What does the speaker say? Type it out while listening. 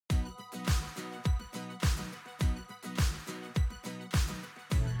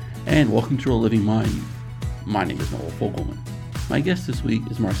and welcome to A Living Mind. My name is Noel Fogelman. My guest this week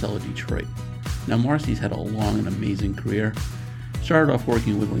is Marcella Detroit. Now, Marcy's had a long and amazing career. Started off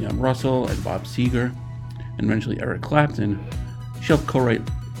working with Leon Russell and Bob Seger, and eventually Eric Clapton. She helped co-write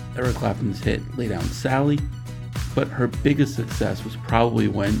Eric Clapton's hit Lay Down Sally, but her biggest success was probably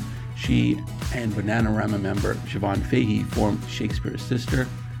when she and Bananarama member Siobhan Fahey formed Shakespeare's Sister.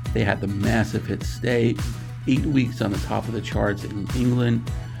 They had the massive hit Stay, 8 weeks on the top of the charts in England.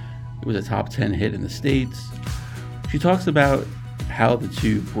 It was a top 10 hit in the States. She talks about how the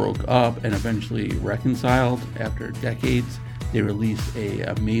two broke up and eventually reconciled after decades. They released an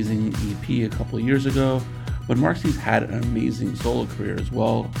amazing EP a couple of years ago, but Marcy's had an amazing solo career as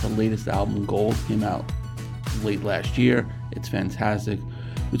well. Her latest album, Gold, came out late last year. It's fantastic.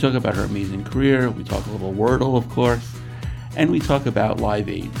 We talk about her amazing career. We talk a little Wordle, of course. And we talk about Live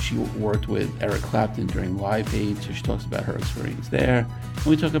Aid. She worked with Eric Clapton during Live Aid, so she talks about her experience there. And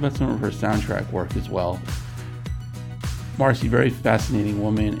we talk about some of her soundtrack work as well. Marcy, very fascinating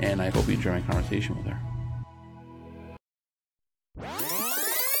woman, and I hope you enjoy my conversation with her.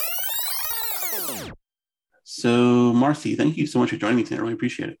 So, Marcy, thank you so much for joining me today. I really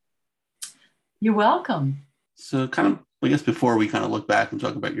appreciate it. You're welcome. So I guess before we kind of look back and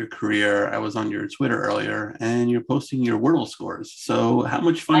talk about your career, I was on your Twitter earlier and you're posting your Wordle scores. So how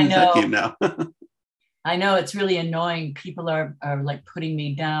much fun is that game now? I know it's really annoying. People are like putting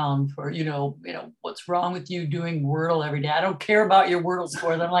me down for, what's wrong with you doing Wordle every day? I don't care about your Wordle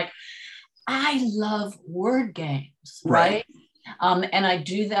scores. I'm like, I love word games, right? And I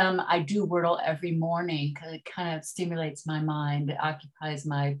do Wordle every morning because it kind of stimulates my mind. It occupies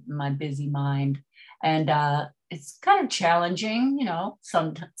my busy mind. And it's kind of challenging,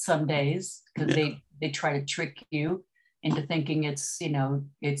 some days because they try to trick you into thinking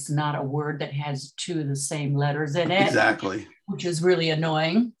it's not a word that has two of the same letters in it. Exactly. Which is really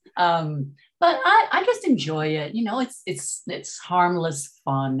annoying. But I just enjoy it. It's harmless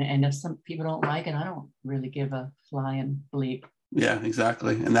fun. And if some people don't like it, I don't really give a flying bleep. Yeah,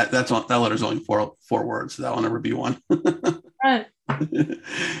 exactly. And that letter's only four words, so that will never be one. Right.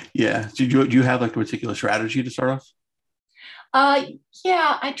 Yeah. Do you have like a particular strategy to start off?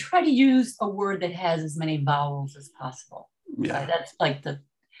 Yeah, I try to use a word that has as many vowels as possible. Yeah.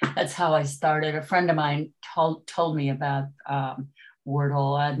 That's how I started. A friend of mine told me about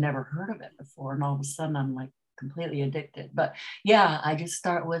Wordle. I'd never heard of it before, and all of a sudden I'm like completely addicted. But yeah, I just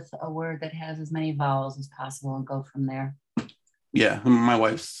start with a word that has as many vowels as possible and go from there. Yeah, my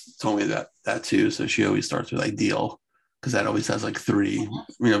wife's told me that too. So she always starts with ideal because that always has like three,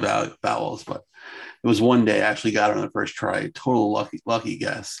 vowels. But it was one day I actually got it on the first try, total lucky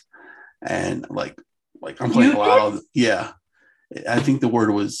guess, and like I'm playing a lot of I think the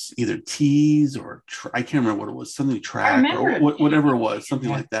word was either tease or I can't remember what it was, something track or whatever it was, something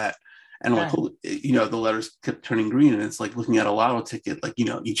like that. And like, the letters kept turning green, and it's like looking at a lotto ticket, like,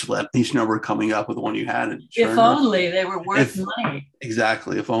 each number coming up with the one you had. And if only they were worth money.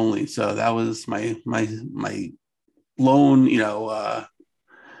 Exactly. If only. So that was my lone,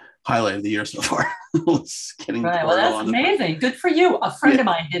 highlight of the year so far. Was getting right. Well, that's amazing. Good for you. A friend of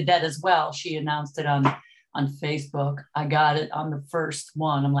mine did that as well. She announced it on Facebook. I got it on the first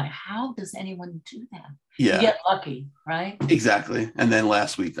one. I'm like, how does anyone do that? Yeah. You get lucky, right? Exactly. And then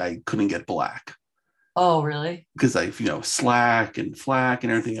last week I couldn't get black. Oh, really? Because I, slack and flack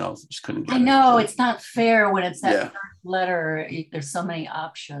and everything else. I just couldn't get it. I know. It's not fair when it's that first letter. There's so many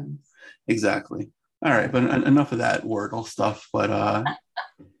options. Exactly. All right. But enough of that Wordle stuff. But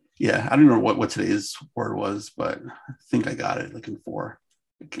yeah, I don't remember what today's word was, but I think I got it like in 4.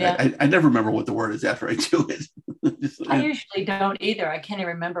 Yeah. I never remember what the word is after I do it. I usually don't either. I can't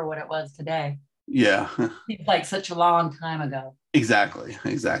even remember what it was today. Yeah. Seems like such a long time ago. Exactly.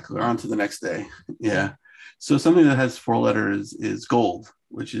 We're on to the next day. Yeah. So something that has 4 letters is Gold,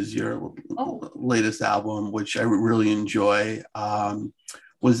 which is your latest album, which I really enjoy.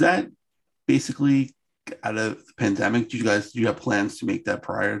 Was that basically out of the pandemic? Do you have plans to make that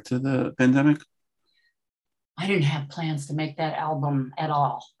prior to the pandemic? I didn't have plans to make that album at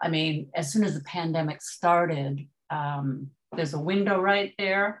all. I mean, as soon as the pandemic started, there's a window right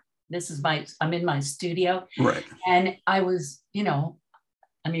there. I'm in my studio. Right. And I was, we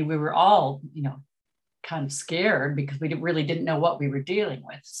were all, kind of scared because we really didn't know what we were dealing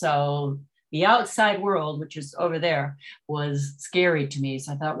with. So the outside world, which is over there, was scary to me.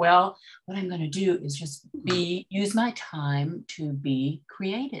 So I thought, well, what I'm going to do is just use my time to be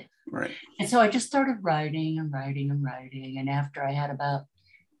creative. Right. And so I just started writing. And after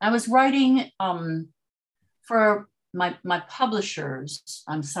I was writing for my publishers.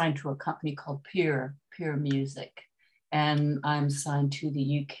 I'm signed to a company called Peer Music. and I'm signed to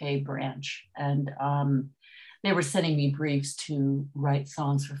the UK branch. And they were sending me briefs to write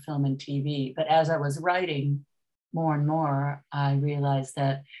songs for film and TV. But as I was writing more and more, I realized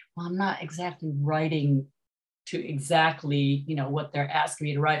that, well, I'm not exactly writing to exactly, what they're asking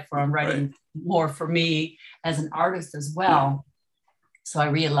me to write for. I'm writing more for me as an artist as well. So I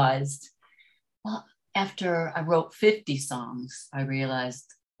realized, well, after I wrote 50 songs, I realized,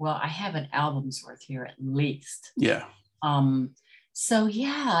 well, I have an album's worth here at least. Yeah. So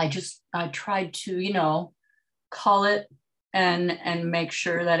yeah, I tried to, call it and make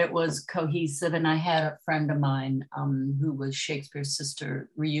sure that it was cohesive. And I had a friend of mine who was Shakespeare's Sister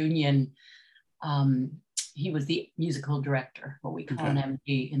Reunion. He was the musical director, what we call an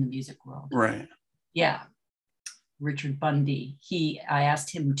MD in the music world. Right. Yeah. Richard Bundy. I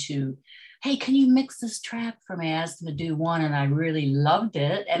asked him to, hey, can you mix this track for me? I asked him to do one and I really loved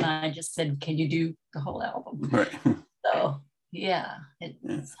it. And I just said, can you do the whole album? Right. So yeah, it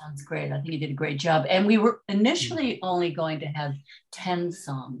sounds great. I think he did a great job. And we were initially only going to have 10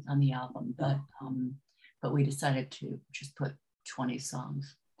 songs on the album, but we decided to just put 20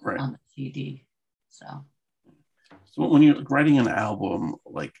 songs on the CD. So when you're writing an album,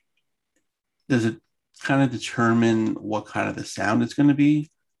 like, does it kind of determine what kind of the sound it's going to be?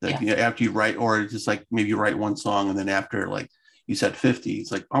 Like, after you write, or just like maybe you write one song and then after, like you said 50,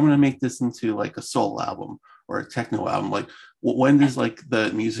 it's like, I'm going to make this into like a soul album or a techno album. Like, when does like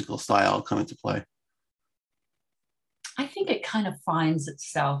the musical style come into play? I think it kind of finds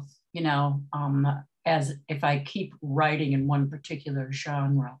itself, as if I keep writing in one particular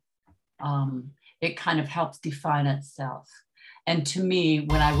genre, it kind of helps define itself. And to me,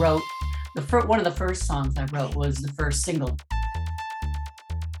 when I wrote one of the first songs I wrote was the first single.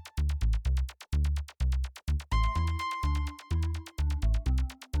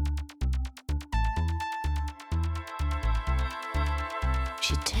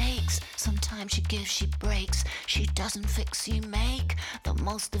 She takes, sometimes she gives, she breaks. She doesn't fix, you make the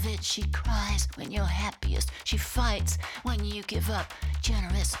most of it. She cries when you're happiest. She fights when you give up.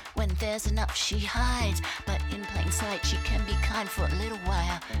 Generous when there's enough. She hides, but in plain sight she can be kind for a little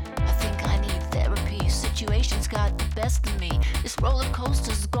while. I think I need therapy. Situations got the best of me. This roller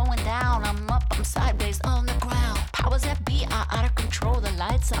coaster's going down. I'm up, I'm sideways on the ground. Powers that be are out of control. The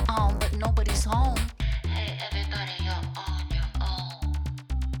lights are on, but nobody's home. Hey, everybody, you're on your own.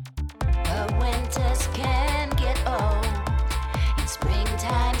 The winters can get old. In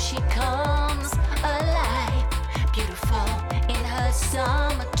springtime she comes alive, beautiful in her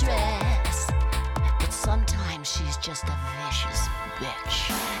summer dress. But sometimes she's just a vicious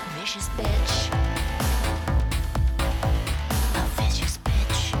bitch. Vicious bitch. A vicious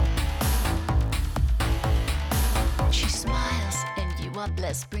bitch. She smiles and you are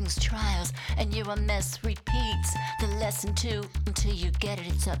blessed, brings trials, and you're a mess, repeats the lesson too. Until you get it,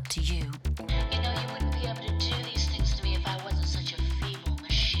 it's up to you. You know you wouldn't be able to do these things to me if I wasn't such a feeble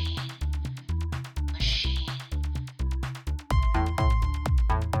machine.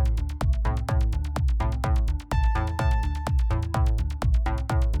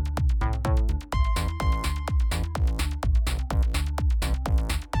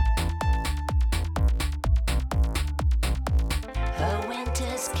 Her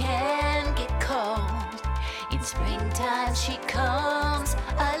winters can get cold. In springtime she comes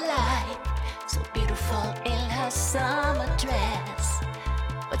alive, so beautiful in her summer dress.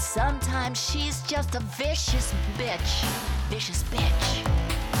 But sometimes she's just a vicious bitch. Vicious bitch.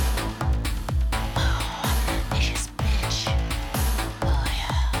 Oh, vicious bitch. Oh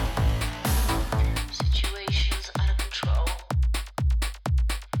yeah. Situations out of control.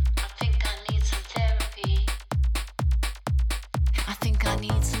 I think I need some therapy. I think I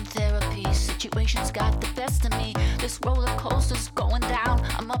need some therapy. Situations got the best of me. This roller coaster's going down.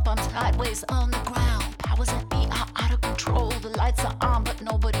 I'm up, I'm sideways on the ground. Powers that be are out of control. The lights are on, but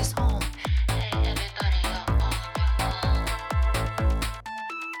nobody's home. Hey, everybody, you're on your own.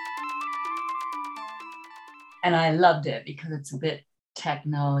 And I loved it because it's a bit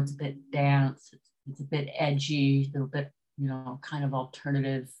techno, it's a bit dance, it's a bit edgy, a little bit, kind of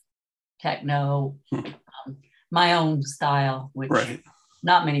alternative techno, my own style, which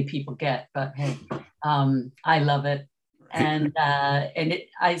not many people get, but hey, I love it. And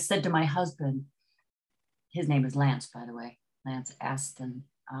I said to my husband, his name is Lance, by the way, Lance Aston.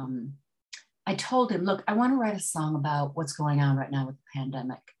 I told him, look, I want to write a song about what's going on right now with the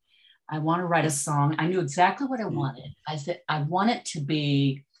pandemic. I want to write a song. I knew exactly what I wanted. I said, I want it to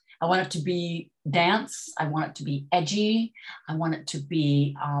be dance. I want it to be edgy. I want it to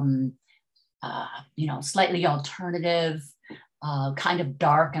be, slightly alternative, kind of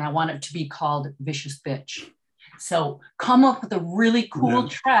dark. And I want it to be called Vicious Bitch. So come up with a really cool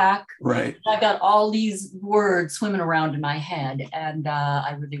track. Right. I got all these words swimming around in my head, and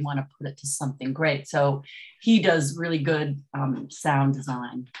I really want to put it to something great. So he does really good sound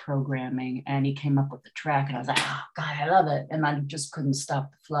design programming, and he came up with the track, and I was like, oh God, I love it. And I just couldn't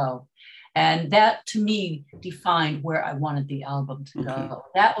stop the flow. And that to me defined where I wanted the album to go.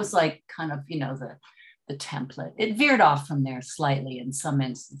 That was like kind of, you know, the template. It veered off from there slightly in some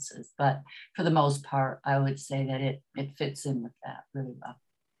instances, but for the most part, I would say that it fits in with that really well.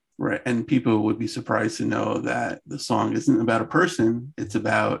 Right. And people would be surprised to know that the song isn't about a person, it's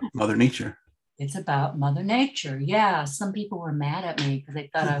about Mother Nature. It's about Mother Nature. Yeah. Some people were mad at me because they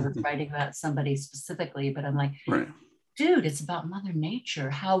thought I was writing about somebody specifically, but I'm like, right. Dude, it's about Mother Nature,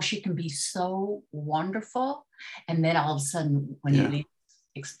 how she can be so wonderful. And then all of a sudden, when you least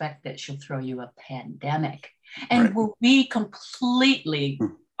expect it, she'll throw you a pandemic. And were we completely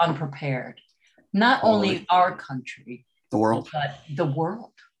unprepared? Not only our country, the world, but the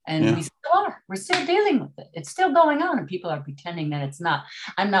world. And we still are. We're still dealing with it. It's still going on, and people are pretending that it's not.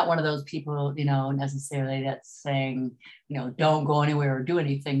 I'm not one of those people, you know, necessarily that's saying, you know, don't go anywhere or do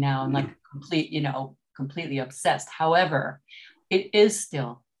anything now. I'm like completely obsessed. However, it is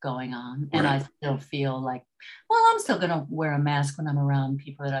still going on, and I still feel like, well, I'm still going to wear a mask when I'm around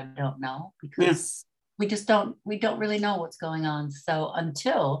people that I don't know, because we don't really know what's going on. So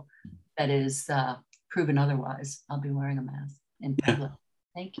until that is proven otherwise, I'll be wearing a mask in public.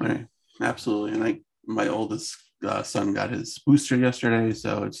 Thank you. Right. Absolutely. And my oldest son got his booster yesterday,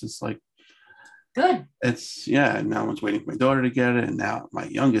 so it's just like, good. It's now one's waiting for my daughter to get it, and now my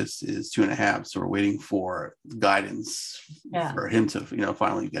youngest is 2.5, so we're waiting for guidance for him to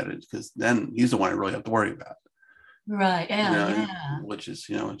finally get it, because then he's the one I really have to worry about. Right. Which is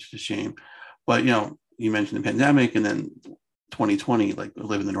it's a shame. But you mentioned the pandemic, and then 2020, like we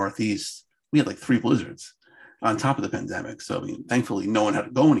live in the Northeast, we had like 3 blizzards on top of the pandemic. So I mean, thankfully no one had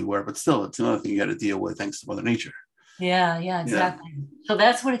to go anywhere, but still it's another thing you got to deal with thanks to Mother Nature. Yeah, exactly. So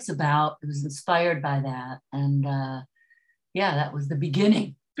that's what it's about. It was inspired by that. And that was the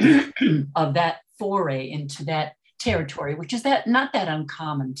beginning of that foray into that territory, which is not that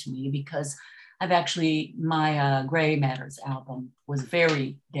uncommon to me, because I've actually, my Gray Matters album was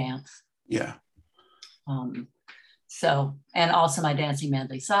very dance. Yeah. So, and also my Dancing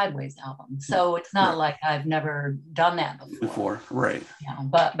Madly Sideways album. So it's not like I've never done that before. Right. Yeah,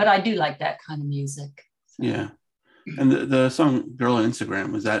 but I do like that kind of music. So. Yeah. And the song Girl on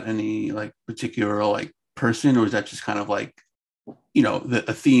Instagram, was that any like particular like person, or is that just kind of like,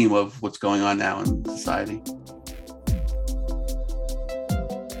 a theme of what's going on now in society?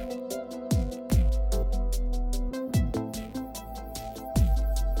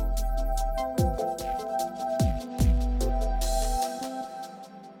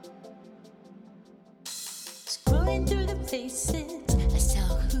 Scrolling through the faces, I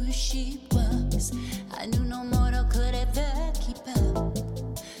saw who she was. I knew no mortal could ever keep up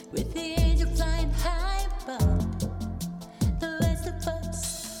with the angel flying high above the rest of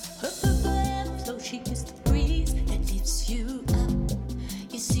us. Her purple hair flows, she is the breeze that lifts you up.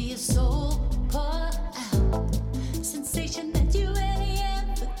 You see your soul pour out, sensation that you rarely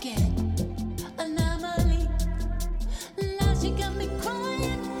ever get. Anomaly, now she got me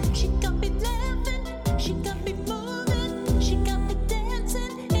crying, she got me laughing, she got me moving, she got me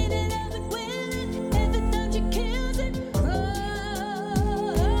dancing in and out of winning. Every time she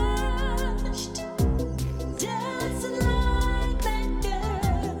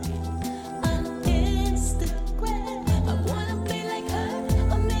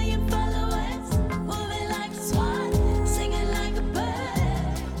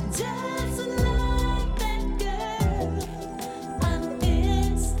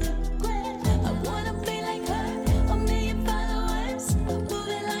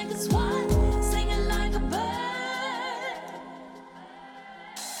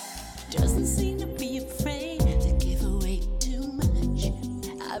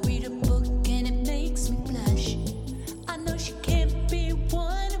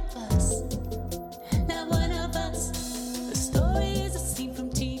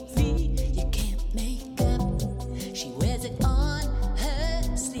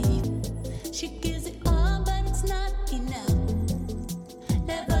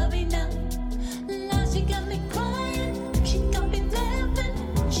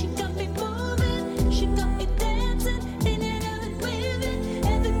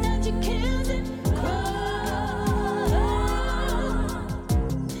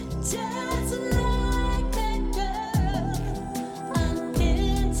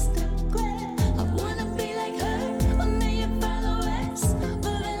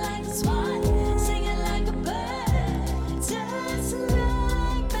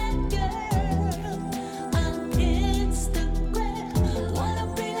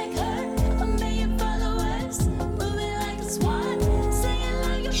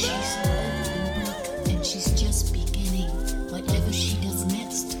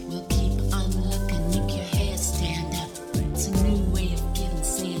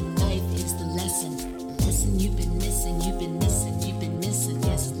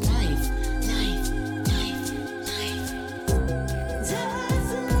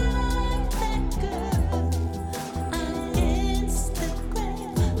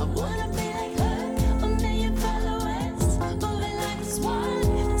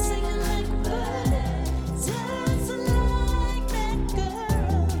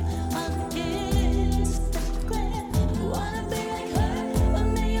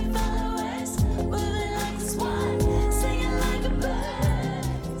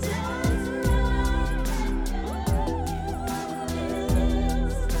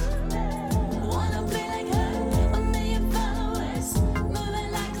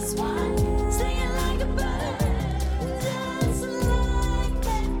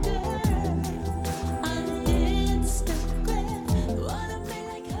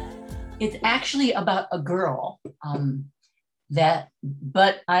It's actually about a girl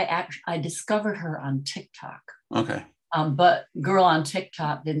but I discovered her on TikTok. Okay. But girl on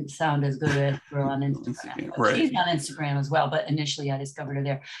TikTok didn't sound as good as girl on Instagram. Right. She's on Instagram as well, but initially I discovered her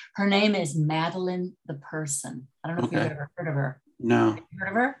there. Her name is Madeline the Person. I don't know if you've ever heard of her. No. Have you heard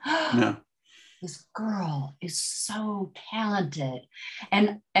of her? No. This girl is so talented,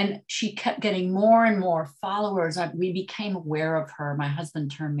 and she kept getting more and more followers. We became aware of her. My husband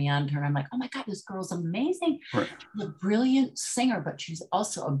turned me on to her, and I'm like, oh my God, this girl's amazing. Right. She's a brilliant singer, but she's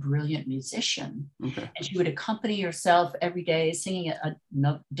also a brilliant musician. Okay. And she would accompany herself every day, singing a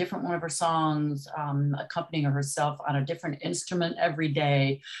different one of her songs, accompanying herself on a different instrument every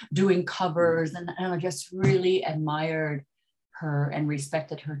day, doing covers, and I just really admired her and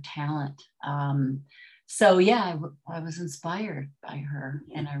respected her talent. So yeah, I was inspired by her,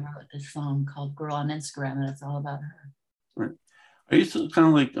 and I wrote this song called Girl on Instagram, and it's all about her. Right. Are you still kind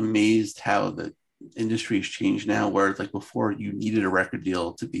of like amazed how the industry has changed now, where it's like before you needed a record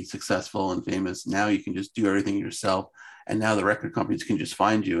deal to be successful and famous? Now you can just do everything yourself, and now the record companies can just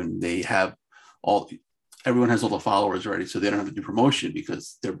find you, and they have everyone has all the followers already, so they don't have to do promotion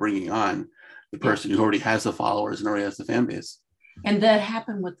because they're bringing on the person who already has the followers and already has the fan base. And that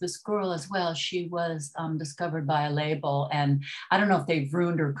happened with this girl as well. She was discovered by a label, and I don't know if they've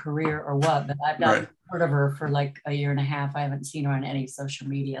ruined her career or what, but I've not heard of her for like a year and a half. I haven't seen her on any social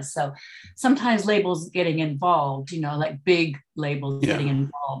media. So sometimes labels getting involved, like big labels getting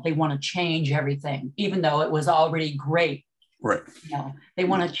involved, they want to change everything, even though it was already great. Right. They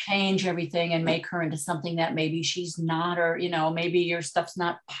want to change everything and make her into something that maybe she's not, or, maybe your stuff's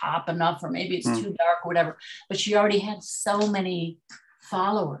not pop enough, or maybe it's too dark or whatever, but she already had so many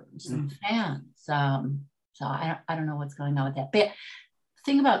followers and fans. So I don't know what's going on with that. But the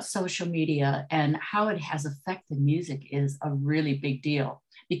thing about social media and how it has affected music is a really big deal,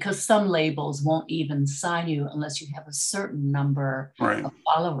 because some labels won't even sign you unless you have a certain number of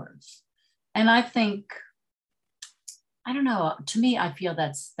followers. And I think, I don't know. To me, I feel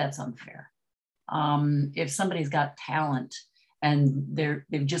that's unfair. If somebody's got talent and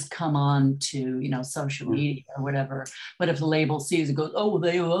they've just come on to social media or whatever, but if the label sees it, goes, oh,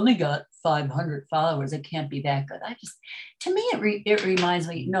 they only got 500 followers, it can't be that good. To me, it reminds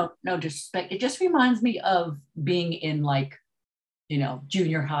me, no disrespect, it just reminds me of being in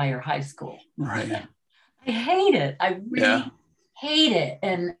junior high or high school. Right. I hate it. I really hate it.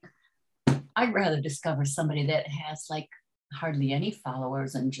 And I'd rather discover somebody that has hardly any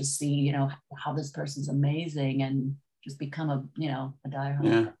followers and just see, how this person's amazing and just become a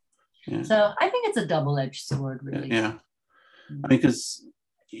diehard. Yeah. So I think it's a double-edged sword, really. Yeah. I mean, because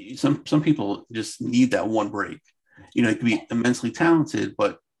some people just need that one break. It could be immensely talented,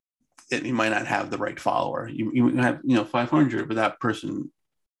 but you might not have the right follower. You have, 500, but that person,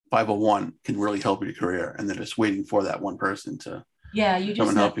 501, can really help your career. And they're just waiting for that one person to come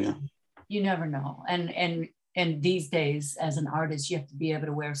and help you. You never know. And these days, as an artist, you have to be able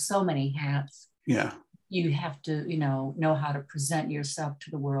to wear so many hats. Yeah. You have to, know how to present yourself to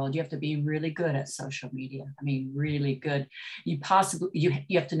the world. You have to be really good at social media. I mean, really good. You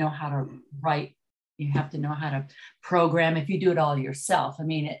have to know how to write. You have to know how to program. If you do it all yourself, I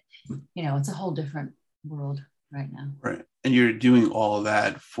mean, it's a whole different world right now. Right. And you're doing all of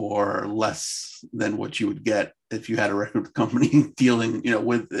that for less than what you would get if you had a record company dealing,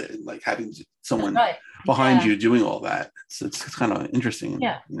 with having someone behind you doing all that. So it's kind of interesting.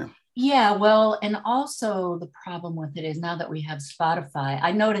 Yeah. Yeah. Well, and also the problem with it is now that we have Spotify,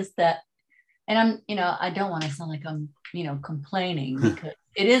 I noticed that, and I'm, I don't want to sound like I'm, complaining, because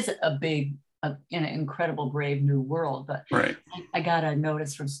it is a big, incredible, brave new world. But I got a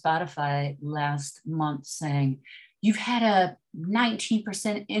notice from Spotify last month saying, you've had a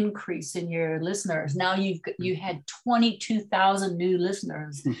 19% increase in your listeners. Now you had 22,000 new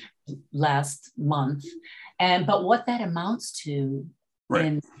listeners last month. But what that amounts to,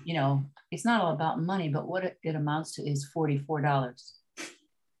 and it's not all about money, but what it amounts to is $44,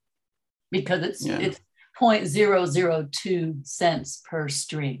 because it's 0.002 cents per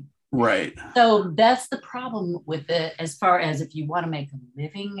stream. Right. So that's the problem with it, as far as if you want to make a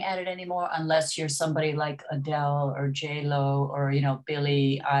living at it anymore, unless you're somebody like Adele or J-Lo or,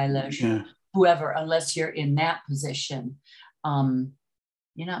 Billie Eilish, whoever, unless you're in that position,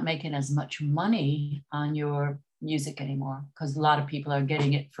 you're not making as much money on your music anymore, because a lot of people are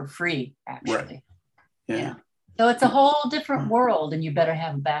getting it for free, actually. Right. Yeah. So it's a whole different world, and you better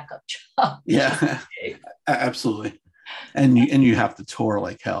have a backup job. Yeah, absolutely. And you have to tour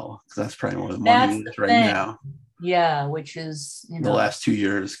like hell, because that's probably where the money is right now. Yeah, which is the last 2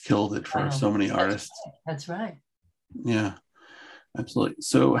 years killed it for so many artists. That's right. Yeah. Absolutely.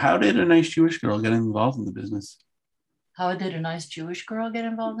 So how did a nice Jewish girl get involved in the business? How did a nice Jewish girl get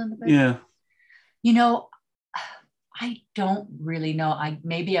involved in the business? Yeah. You know, I don't really know.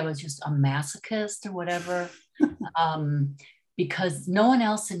 Maybe I was just a masochist or whatever, um, because no one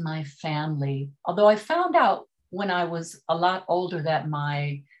else in my family. Although I found out when I was a lot older that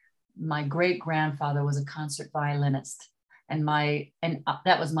my great grandfather was a concert violinist, and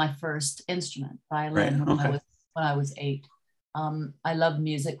that was my first instrument, Right. violin, Okay. when I was 8. I loved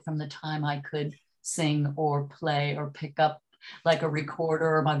music from the time I could sing or play or pick up like a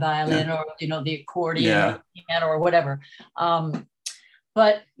recorder or my violin, Yeah. or the accordion or Yeah. the piano or whatever.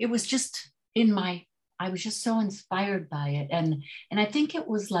 But it was just in my I was just so inspired by it, and I think it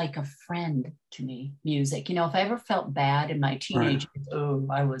was like a friend to me, music. If I ever felt bad in my Right. teenage years, oh,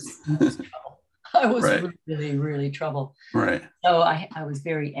 I was trouble. I was Right. really, really trouble. Right. So I was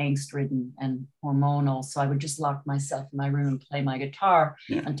very angst ridden and hormonal. So I would just lock myself in my room and play my guitar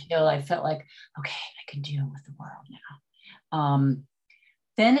Yeah. until I felt like, okay, I can deal with the world now.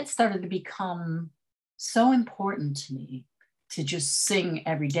 Then it started to become so important to me to just sing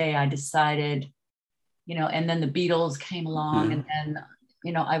every day. I decided, and then the Beatles came along, Yeah. and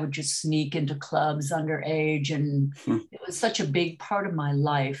then, I would just sneak into clubs underage. And it was such a big part of my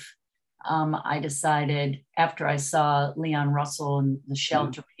life. I decided after I saw Leon Russell and the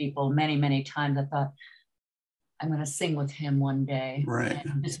Shelter People many, many times, I thought, I'm going to sing with him one day. Right.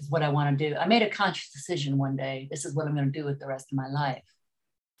 And this is what I want to do. I made a conscious decision one day. This is what I'm going to do with the rest of my life.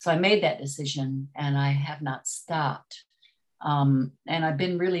 So I made that decision, and I have not stopped. And I've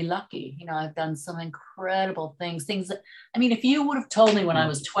been really lucky. I've done some incredible things that, if you would have told me when I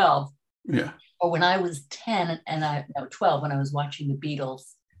was 12, Yeah. or when I was 10 and 12, when I was watching the Beatles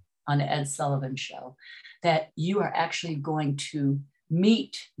on the Ed Sullivan Show, that you are actually going to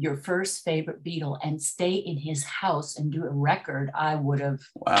meet your first favorite Beatle and stay in his house and do a record, I would have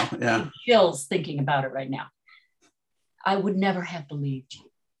Wow. Yeah. chills thinking about it right now. I would never have believed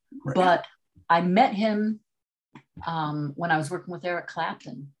you. Right. But I met him when I was working with Eric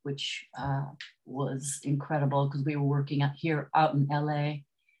Clapton, which was incredible because we were working out in LA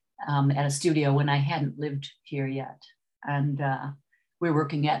at a studio when I hadn't lived here yet. And we were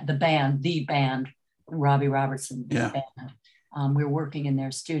working at the band, Robbie Robertson Yeah. band. We were working in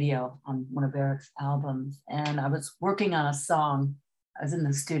their studio on one of Eric's albums. And I was working on a song. I was in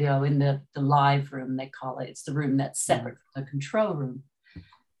the studio in the live room, they call it. It's the room that's separate from the control room.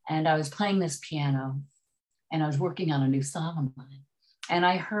 And I was playing this piano, and I was working on a new song of mine. And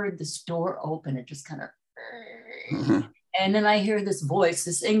I heard this door open. It just kind of, and then I hear this voice,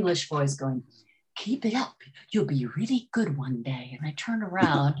 this English voice going, keep it up. You'll be really good one day. And I turn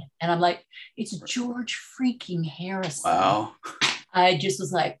around and I'm like, it's George freaking Harrison. Wow. I just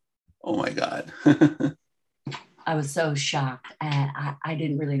was like, oh my God. I was so shocked. And I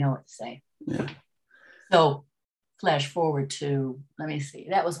didn't really know what to say. Yeah. So flash forward to, let me see,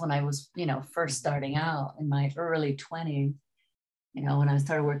 that was when I was, first starting out in my early 20s, when I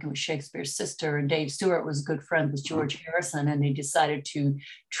started working with Shakespeare's sister, and Dave Stewart was good friends with George Harrison, and they decided to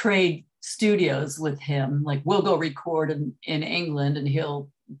trade studios with him. Like, we'll go record in England and he'll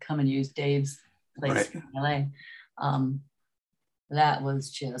come and use Dave's place in LA. That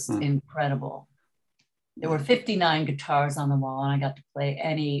was just incredible. There were 59 guitars on the wall, and I got to play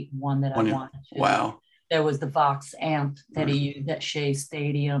any one that I wanted to. Wow. There was the Vox amp that he used at Shea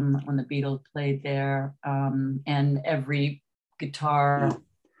Stadium when the Beatles played there, and every guitar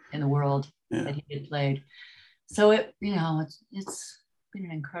in the world that he had played. So it's been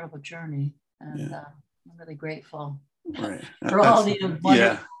an incredible journey, and I'm really grateful for all these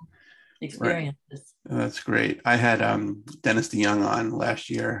wonderful experiences. Right. That's great. I had Dennis DeYoung on last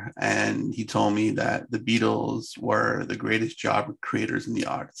year, and he told me that the Beatles were the greatest job creators in the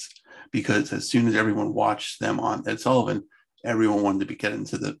arts, because as soon as everyone watched them on Ed Sullivan, everyone wanted to get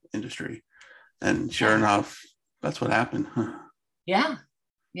into the industry. And sure enough, that's what happened. Yeah.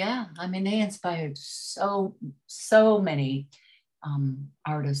 They inspired so many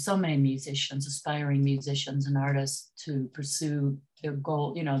artists, so many musicians, aspiring musicians and artists to pursue their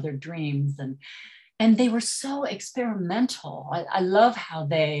goal, their dreams. And they were so experimental. I love how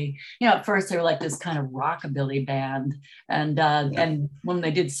they, at first they were like this kind of rockabilly band. And when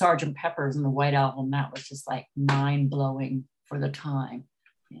they did Sgt. Pepper's and the White Album, that was just like mind-blowing for the time.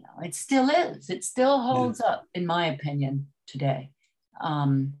 It still is. It still holds up, in my opinion, today.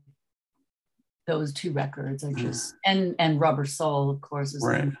 Those two records are just, and Rubber Soul, of course, is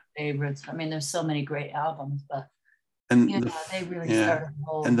one of my favorites. There's so many great albums, but they really started.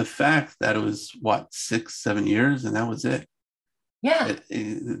 And the fact that it was 6-7 years, and that was it. Yeah.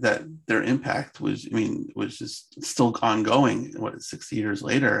 that their impact was, I mean, was just still ongoing, 60 years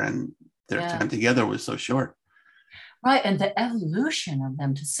later, and their time together was so short. Right. And the evolution of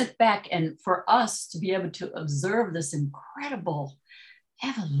them, to sit back and for us to be able to observe this incredible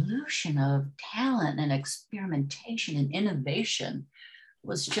evolution of talent and experimentation and innovation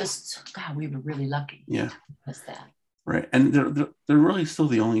was just, God, we were really lucky. Yeah. With that. Right. And they're really still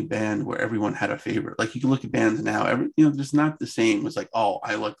the only band where everyone had a favorite. Like, you can look at bands now, there's not the same. It's like, oh,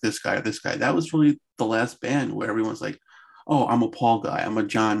 I like this guy or this guy. That was really the last band where everyone's like, oh, I'm a Paul guy, I'm a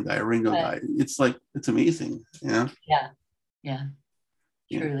John guy, a Ringo guy. It's like, it's amazing. Yeah.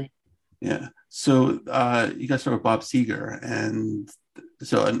 Truly. Yeah. So you guys started with Bob Seger, and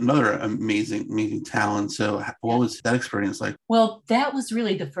so another amazing talent. So what was that experience like? Well, that was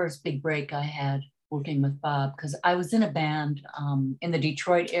really the first big break I had working with Bob, because I was in a band in the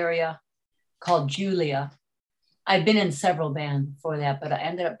Detroit area called Julia. I'd been in several bands before that, but I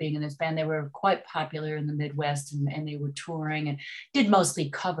ended up being in this band. They were quite popular in the Midwest, and they were touring and did mostly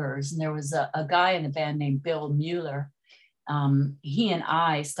covers. And there was a guy in the band named Bill Mueller. He and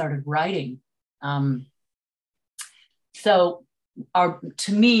I started writing. So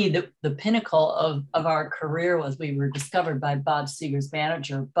to me, the pinnacle of our career was we were discovered by Bob Seger's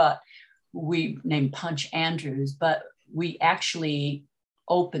manager, but we named Punch Andrews, but we actually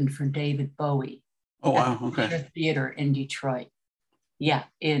opened for David Bowie. Oh, wow. Okay. At the theater in Detroit. Yeah,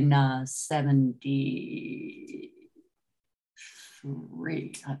 in 73,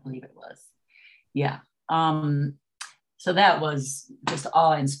 I believe it was. Yeah. So that was just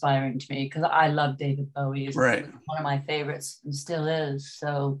awe-inspiring to me, because I love David Bowie. He's right. One of my favorites and still is.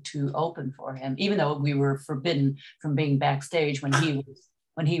 So to open for him, even though we were forbidden from being backstage when he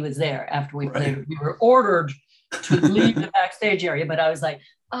was there after we played, we were ordered to leave the backstage area. But I was like,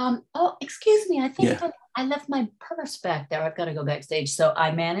 oh, excuse me, I think I left my purse back there. I've got to go backstage. So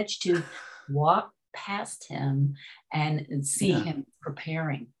I managed to walk past him and see him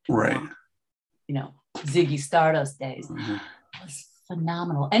preparing. Right. Ziggy Stardust days. Mm-hmm. It was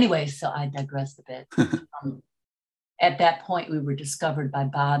phenomenal. Anyway, so I digressed a bit. At that point, we were discovered by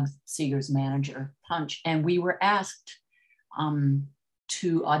Bob Seger's manager, Punch, and we were asked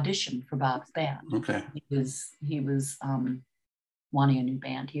to audition for Bob's band. Okay. He was wanting a new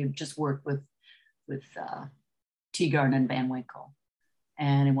band. He had just worked with Teagarden and Van Winkle,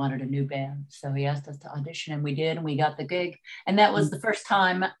 and he wanted a new band. So he asked us to audition, and we did, and we got the gig. And that was the first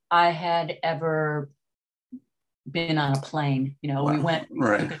time I had ever been on a plane. We went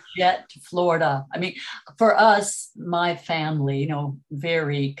took a jet to Florida. I mean, for us, my family,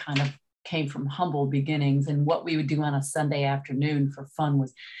 very kind of came from humble beginnings, and what we would do on a Sunday afternoon for fun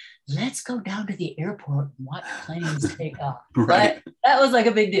was, let's go down to the airport and watch planes take off. Right. That was like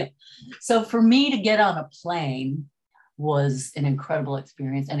a big deal. So for me to get on a plane was an incredible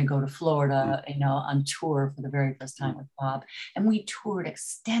experience, and to go to Florida, on tour for the very first time with Bob. And we toured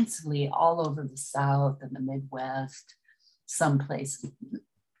extensively all over the South and the Midwest, some places.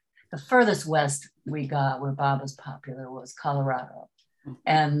 The furthest west we got where Bob was popular was Colorado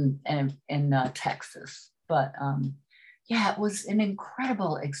and in Texas. But it was an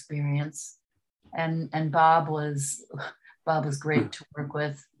incredible experience. And Bob was great to work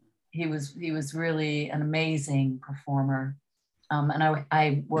with. He was really an amazing performer. And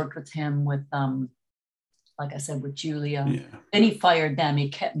I worked with him with, like I said, with Julia. Yeah. Then he fired them. He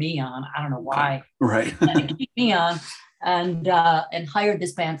kept me on. I don't know why. Right. And he kept me on and hired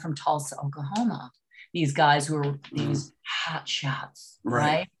this band from Tulsa, Oklahoma. These guys who were these hot shots,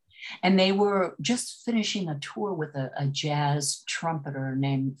 right? And they were just finishing a tour with a jazz trumpeter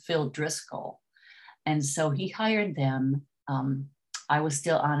named Phil Driscoll. And so he hired them. I was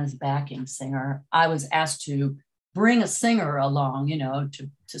still on as backing singer. I was asked to bring a singer along,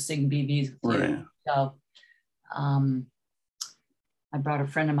 to sing BBs with you. So I brought a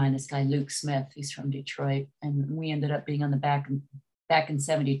friend of mine, this guy, Luke Smith. He's from Detroit. And we ended up being on the Back in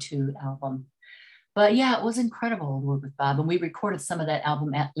 72 album. But it was incredible to work with Bob. And we recorded some of that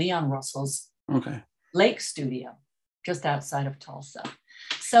album at Leon Russell's Lake Studio, just outside of Tulsa.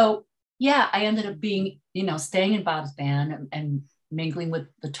 So, I ended up being, staying in Bob's band and mingling with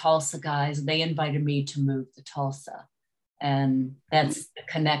the Tulsa guys. They invited me to move to Tulsa. And that's the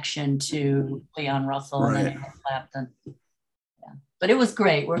connection to Leon Russell and then Eric Clapton. Yeah. But it was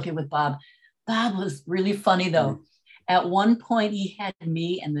great working with Bob. Bob was really funny, though. At one point, he had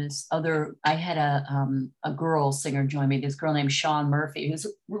me and I had a girl singer join me, this girl named Shawn Murphy, who's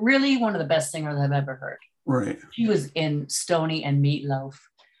really one of the best singers I've ever heard. Right. She was in Stoney and Meatloaf.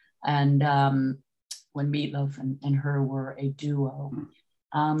 And when Meatloaf and her were a duo.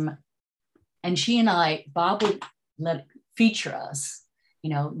 And she and Bob would feature us,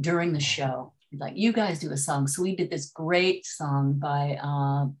 during the show. Like, you guys do a song. So we did this great song by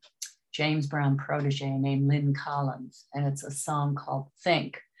James Brown protege named Lynn Collins. And it's a song called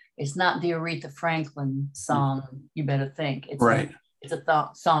Think. It's not the Aretha Franklin song, You Better Think. It's Right. It's a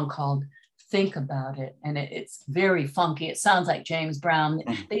song called Think About It. And it's very funky. It sounds like James Brown.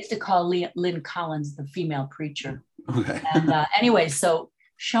 They used to call Lynn Collins the female preacher. Okay. And anyway, so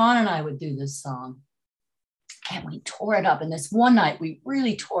Sean and I would do this song. And we tore it up. And this one night, we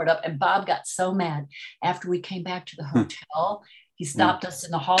really tore it up. And Bob got so mad after we came back to the hotel. He stopped us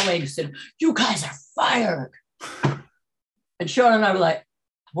in the hallway and said, "You guys are fired." And Sean and I were like,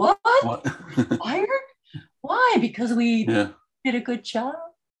 what? Fired? Why? Because we did a good job?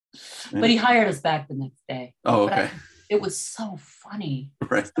 Yeah. But he hired us back the next day. Oh, okay. It was so funny.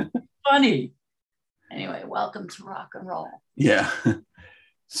 Right. So funny. Anyway, welcome to rock and roll. Yeah.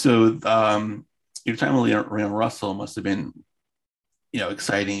 So your time with Leon Russell must have been,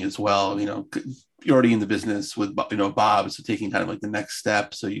 exciting as well. You're already in the business with, Bob, so taking kind of like the next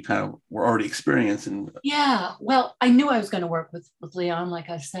step. So you kind of were already experienced. Yeah. Well, I knew I was going to work with Leon, like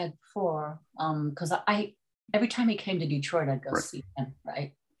I said before, because every time he came to Detroit, I'd go see him.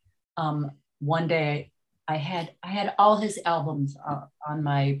 Right. One day I had all his albums on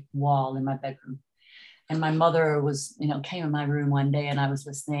my wall in my bedroom. And my mother was, came in my room one day and I was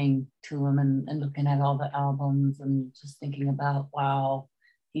listening to him and looking at all the albums and just thinking about, wow,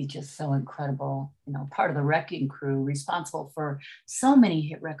 he's just so incredible. Part of the Wrecking Crew, responsible for so many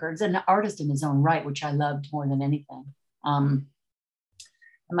hit records, and an artist in his own right, which I loved more than anything. And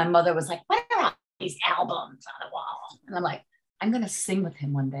my mother was like, "What are all these albums on the wall?" And I'm like, "I'm going to sing with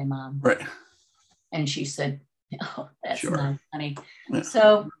him one day, Mom." Right. And she said, "Oh, that's nice, honey." Yeah.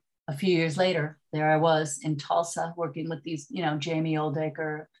 So a few years later, there I was in Tulsa working with these, Jamie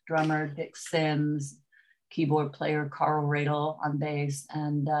Oldacre, drummer, Dick Sims, keyboard player Carl Radel on bass.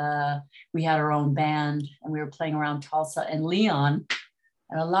 And we had our own band and we were playing around Tulsa, and Leon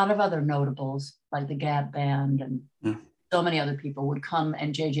and a lot of other notables like the Gap Band and so many other people would come,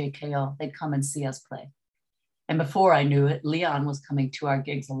 and JJ Cale, they'd come and see us play. And before I knew it, Leon was coming to our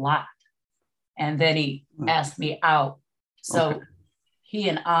gigs a lot. And then he asked me out. So he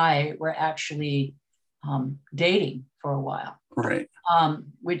and I were actually dating for a while. Right.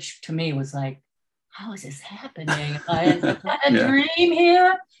 Which to me was like, how is this happening? Is that a dream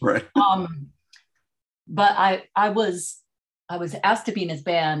here? Right. But I was asked to be in his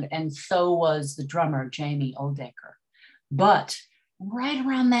band, and so was the drummer, Jamie Oldacre. But right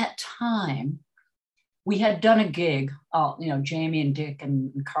around that time, we had done a gig, Jamie and Dick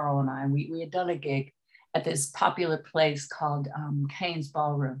and Carl and I, we had done a gig at this popular place called Kane's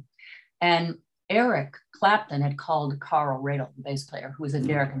Ballroom. And Eric Clapton had called Carl Radel, the bass player, who was in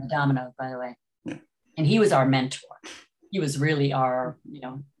Derek and the Dominoes, by the way. Yeah. And he was our mentor. He was really our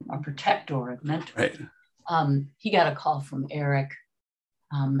protector and mentor. Right. He got a call from Eric.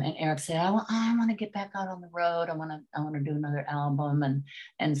 And Eric said, I want to get back out on the road. I want to do another album.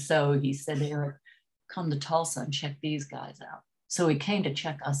 And so he said, Eric, come to Tulsa and check these guys out. So he came to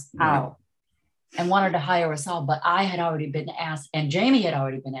check us out and wanted to hire us all. But I had already been asked, and Jamie had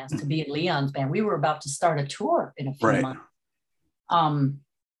already been asked to be in Leon's band. We were about to start a tour in a few months.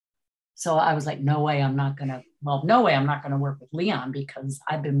 So I was like, no way I'm not going to work with Leon, because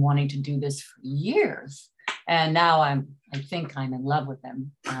I've been wanting to do this for years. And now I think I'm in love with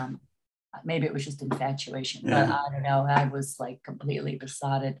him. Maybe it was just infatuation, but I don't know. I was like completely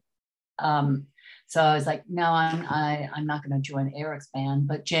besotted. So I was like, no, I'm not going to join Eric's band.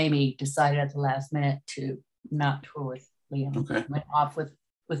 But Jamie decided at the last minute to not tour with Leon. Okay. Went off with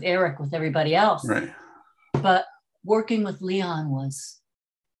Eric, with everybody else. Right. But working with Leon was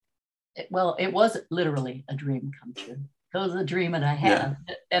literally a dream come true. It was a dream that I had,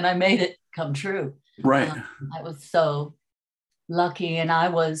 and I made it come true. Right. I was so lucky. And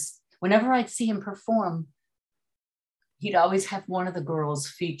whenever I'd see him perform, he'd always have one of the girls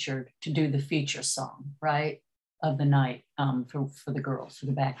featured to do the feature song, right, of the night for the girls, for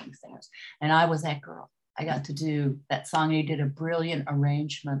the backing singers. And I was that girl. I got to do that song. He did a brilliant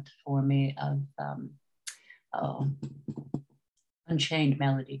arrangement for me of Unchained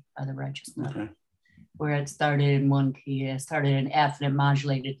Melody by the Righteous Mother, where it started in one key, it started in F and it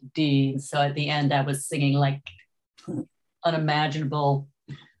modulated to D. And so at the end, I was singing like unimaginable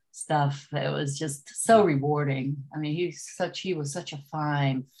stuff. It was just so rewarding. I mean, he was such a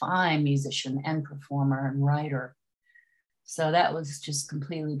fine musician and performer and writer. So that was just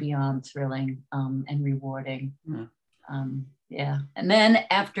completely beyond thrilling and rewarding. And then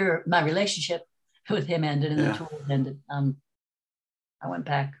after my relationship with him ended and the tour ended, I went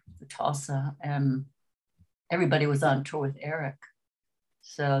back to Tulsa and everybody was on tour with Eric.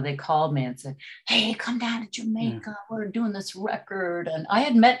 So they called me and said, hey, come down to Jamaica. We're doing this record. And I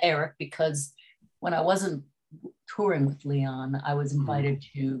had met Eric because when I wasn't touring with Leon, I was invited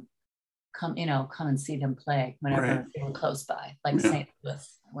to come and see them play whenever they were close by, like St.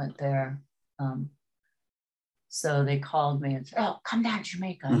 Louis. I went there. So they called me and said, oh, come down to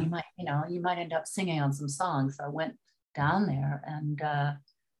Jamaica. You might end up singing on some songs. So I went down there and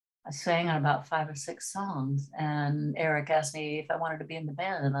I sang on about 5 or 6 songs, and Eric asked me if I wanted to be in the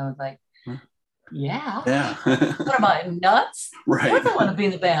band, and I was like, yeah. What am I, nuts? Right. Of course I want to be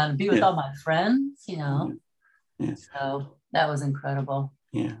in the band, be with all my friends, Yeah. So that was incredible.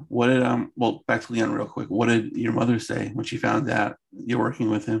 Yeah. What did well, back to Leon real quick. What did your mother say when she found out you're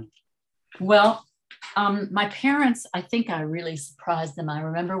working with him? Well, my parents, I think I really surprised them. I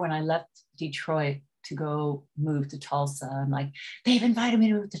remember when I left Detroit to go move to Tulsa. I'm like, they've invited me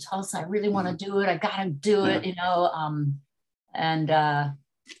to move to Tulsa. I really want to do it. I gotta do it, And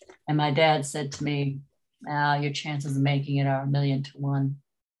my dad said to me, your chances of making it are 1,000,000 to 1.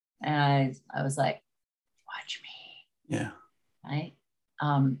 And I was like, watch me. Yeah. Right.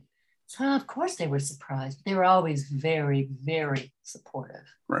 So of course they were surprised. They were always very, very supportive.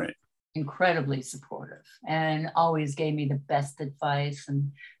 Right. Incredibly supportive, and always gave me the best advice.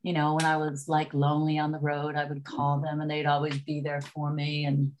 And when I was like lonely on the road, I would call them and they'd always be there for me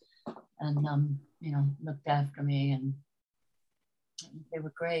and looked after me, and they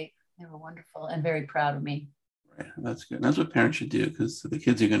were great. They were wonderful and very proud of me. Right. That's good. And that's what parents should do, because the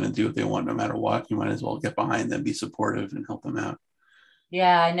kids are going to do what they want no matter what. You might as well get behind them, be supportive, and help them out.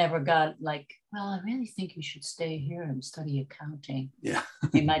 Yeah, I never got like, well, I really think you should stay here and study accounting. Yeah. I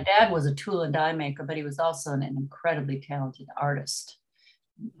mean, my dad was a tool and die maker, but he was also an incredibly talented artist,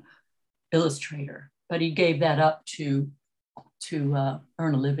 illustrator. But he gave that up to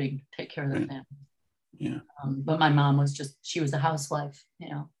earn a living, take care of their family. Yeah. But my mom she was a housewife,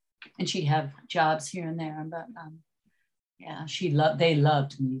 and she'd have jobs here and there. But they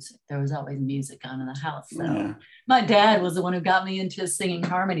loved music. There was always music on in the house. So my dad was the one who got me into singing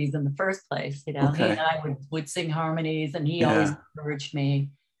harmonies in the first place. He and I would sing harmonies, and he always encouraged me.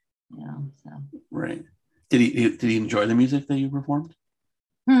 So. Right. Did he enjoy the music that you performed?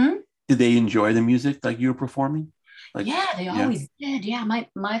 Hmm? Did they enjoy the music like you were performing? They always did. Yeah,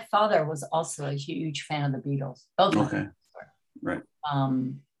 my father was also a huge fan of the Beatles. Both of them. Right.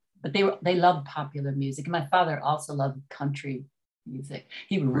 But they loved popular music. And my father also loved country music.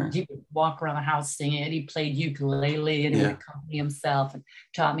 He would walk around the house singing it. He played ukulele and he would accompany himself and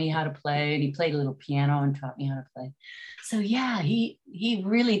taught me how to play. And he played a little piano and taught me how to play. So he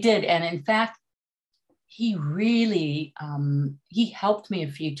really did. And in fact, he really, he helped me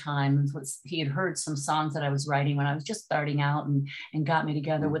a few times. He had heard some songs that I was writing when I was just starting out, and got me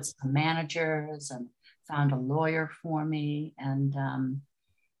together with some managers and found a lawyer for me. And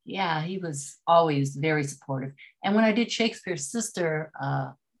he was always very supportive. And when I did Shakespeare's Sister,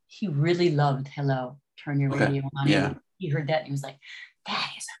 he really loved Hello, Turn Your Radio On. Yeah. He heard that and he was like,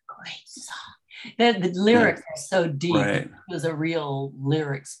 that is a great song. The lyrics are so deep. Right. He was a real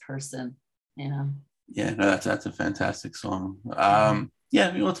lyrics person, Yeah, no, that's a fantastic song.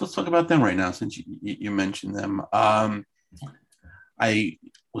 Let's talk about them right now, since you mentioned them. I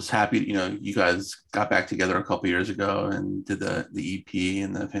was happy, you guys got back together a couple years ago and did the EP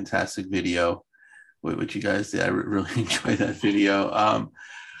and the fantastic video, which you guys did. I really enjoyed that video.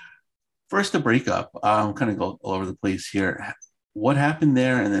 First, the breakup. I'm kind of go all over the place here. What happened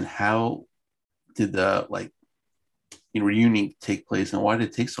there, and then how did the reunion take place, and why did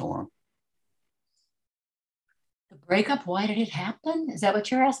it take so long? The breakup, why did it happen? Is that what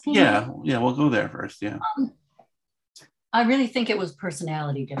you're asking? Yeah, we'll go there first. Yeah. I really think it was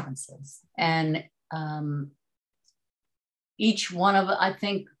personality differences. And each one of, I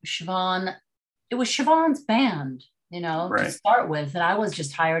think it was Siobhan's band, to start with. And I was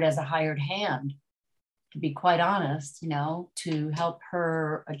just hired as a hired hand, to be quite honest, to help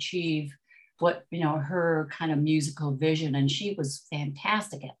her achieve what, her kind of musical vision. And she was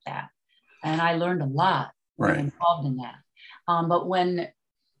fantastic at that. And I learned a lot involved in that. But when,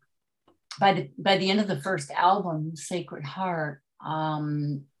 by the end of the first album, Sacred Heart,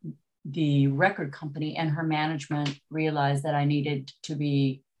 the record company and her management realized that I needed to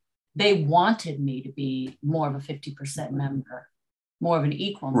be, they wanted me to be more of a 50% member, more of an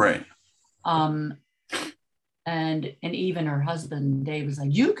equal member. Right. And even her husband, Dave, was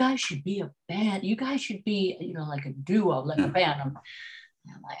like, you guys should be a band. You guys should be, like a duo, like a band. I'm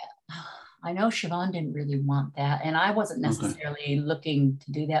like, I know Siobhan didn't really want that, and I wasn't necessarily looking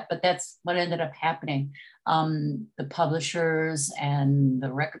to do that, but that's what ended up happening. The publishers and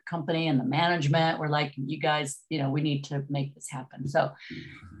the record company and the management were like, you guys, we need to make this happen. So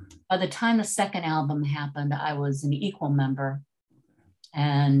by the time the second album happened, I was an equal member,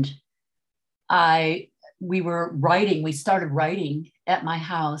 and we started writing at my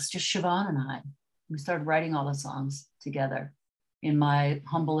house, just Siobhan and I. We started writing all the songs together in my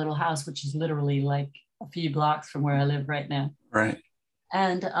humble little house, which is literally like a few blocks from where I live right now. Right.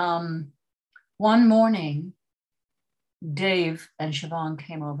 And one morning, Dave and Siobhan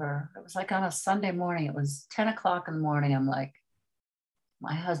came over. It was like on a Sunday morning. It was 10 o'clock in the morning. I'm like,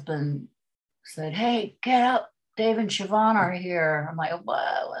 my husband said, hey, get up. Dave and Siobhan are here. I'm like,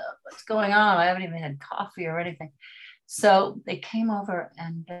 what's going on? I haven't even had coffee or anything. So they came over,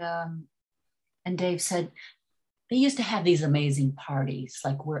 and Dave said, they used to have these amazing parties,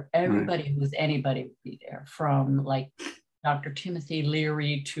 like where everybody who was anybody would be there, from like Dr. Timothy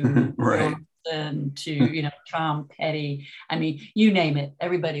Leary to right. Johnson to, Tom Petty. I mean, you name it,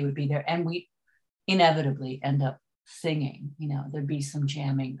 everybody would be there. And we inevitably end up singing, there'd be some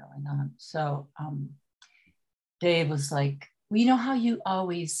jamming going on. So Dave was like, well, you know how you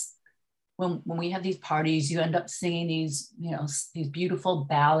always, when we have these parties, you end up singing these, these beautiful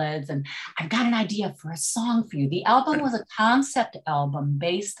ballads, and I've got an idea for a song for you. The album was a concept album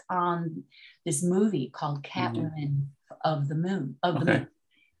based on this movie called Catwoman of the Moon. The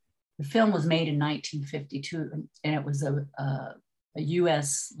film was made in 1952, and it was a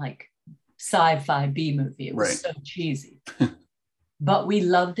US like sci-fi B movie. It was so cheesy, but we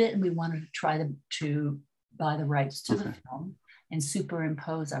loved it, and we wanted to try to buy the rights to the film and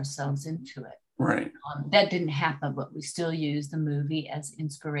superimpose ourselves into it. Right. That didn't happen, but we still used the movie as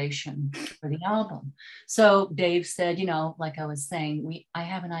inspiration for the album. So Dave said, like I was saying, I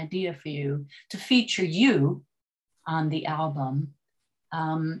have an idea for you to feature you on the album.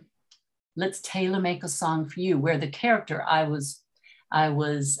 Let's tailor make a song for you, where the character I was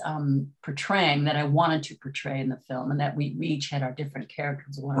portraying, that I wanted to portray in the film, and that we each had our different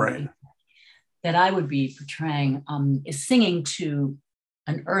characters. That I would be portraying is singing to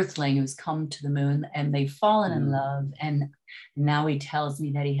an earthling who's come to the moon, and they've fallen in love, and now he tells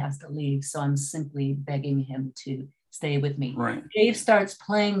me that he has to leave. So I'm simply begging him to stay with me. Right. Dave starts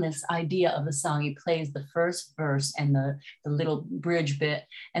playing this idea of the song. He plays the first verse and the little bridge bit.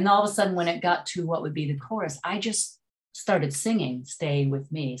 And all of a sudden, when it got to what would be the chorus, I just started singing, stay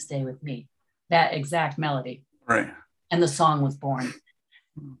with me, that exact melody. Right. And the song was born.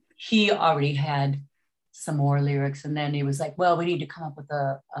 He already had some more lyrics, and then he was like, well, we need to come up with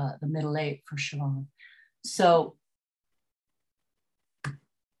the middle eight for Siobhan. So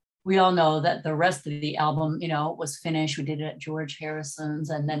we all know that the rest of the album, was finished. We did it at George Harrison's,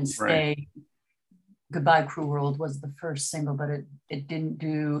 and then Stay, Goodbye Cruel World was the first single, but it didn't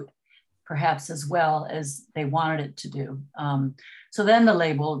do perhaps as well as they wanted it to do. So then the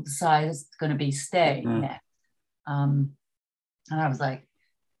label decided it's going to be Stay next. And I was like,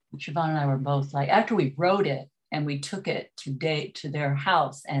 Siobhan and I were both like, after we wrote it and we took it to their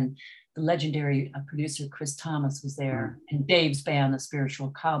house, and the legendary producer Chris Thomas was there, and Dave's band, the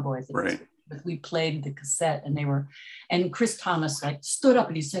Spiritual Cowboys. We played the cassette, and Chris Thomas like stood up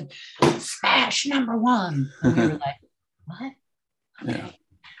and he said, "Smash #1." And we were like, what? Okay. Yeah.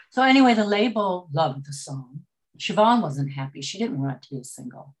 So anyway, the label loved the song. Siobhan wasn't happy. She didn't want it to be a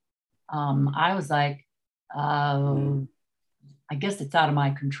single. I was like, I guess it's out of my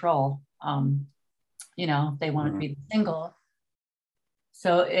control. They wanted to be the single.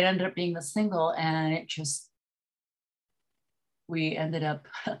 So it ended up being the single, and we ended up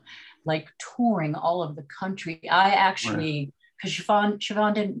like touring all of the country. I actually, because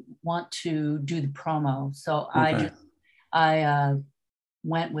Siobhan didn't want to do the promo. So I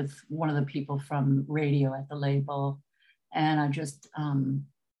went with one of the people from radio at the label, and I just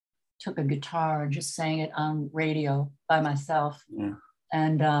took a guitar and just sang it on radio by myself. Yeah.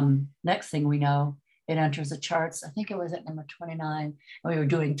 And next thing we know, it enters the charts. I think it was at number 29. And we were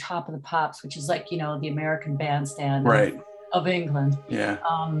doing Top of the Pops, which is like, the American Bandstand of England. Yeah.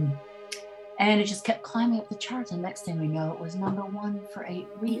 And it just kept climbing up the charts. And next thing we know, it was #1 for 8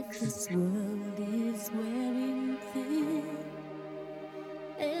 weeks. This world is wearing thin,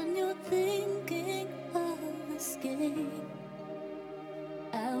 and you're thinking of escape,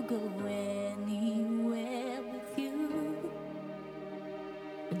 I'll go anywhere with you.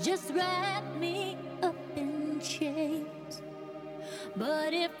 Just wrap me up in chains.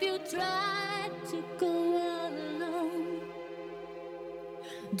 But if you try to go alone,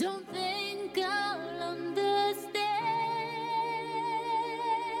 don't think I'll understand.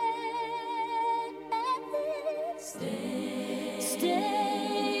 Stay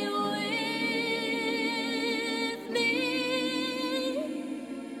with me.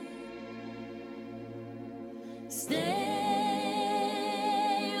 Stay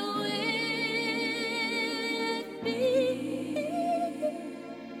with me.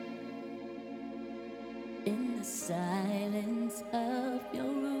 In the silence of your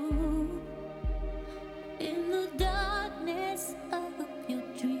room, in the darkness of your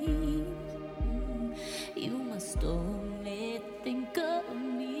dreams, you must only think of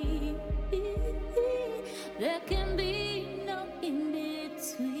me. There can be no in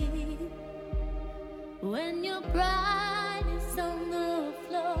between. When your pride is on the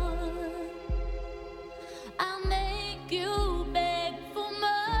floor, I'll make you beg for more.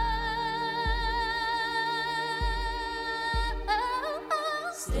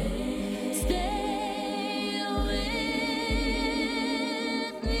 Stay with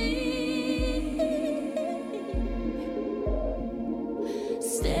me.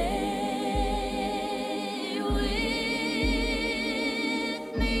 Stay with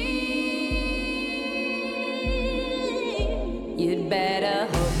me. You'd better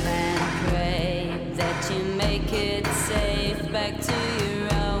hope and pray that you make it safe back to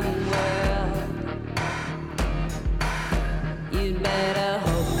your own world. You'd better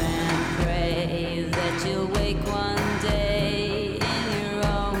hope and pray that you'll wake one day in your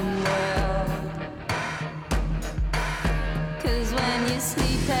own world. 'Cause when you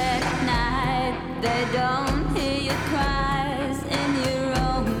sleep at night, they don't hear your cries in your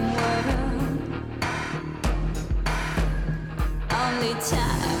own world. Only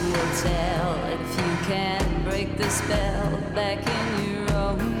time will tell if you can break the spell back in your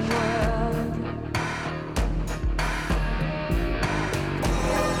own world.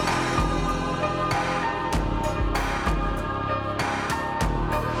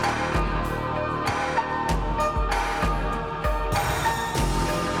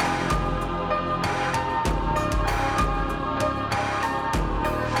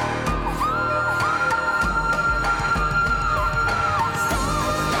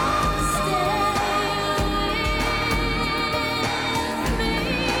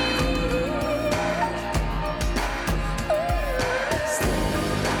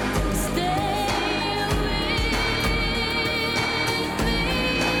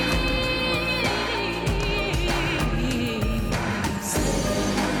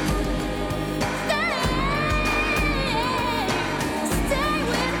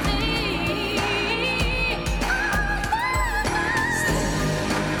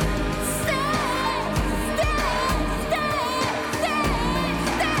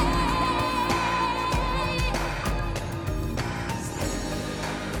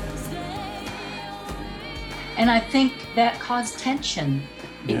 And I think that caused tension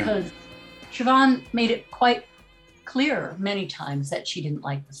because Siobhan made it quite clear many times that she didn't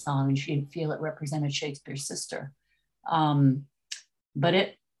like the song and she didn't feel it represented Shakespeare's sister. But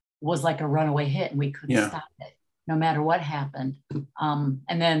it was like a runaway hit and we couldn't stop it no matter what happened. And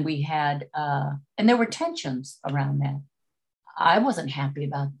then we had, and there were tensions around that. I wasn't happy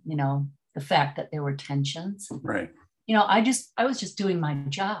about, the fact that there were tensions. Right. I was just doing my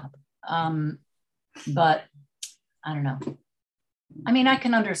job. But I don't know. I mean, I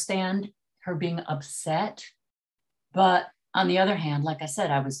can understand her being upset, but on the other hand, like I said,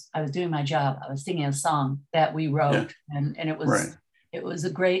 I was doing my job. I was singing a song that we wrote, and it was it was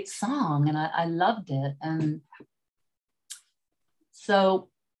a great song, and I loved it. And so,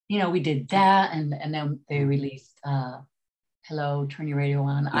 we did that, and then they released "Hello, Turn Your Radio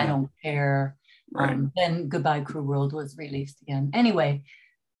On." I Don't Care. Right. Then "Goodbye Cruel World" was released again. Anyway.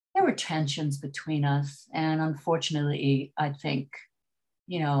 There were tensions between us. And unfortunately, I think,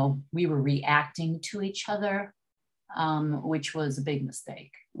 we were reacting to each other, which was a big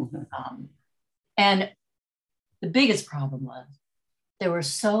mistake. Okay. And the biggest problem was there were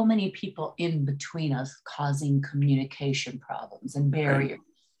so many people in between us causing communication problems and barriers,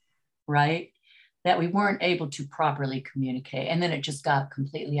 right? That we weren't able to properly communicate. And then it just got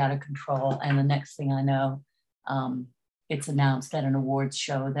completely out of control. And the next thing I know, it's announced at an awards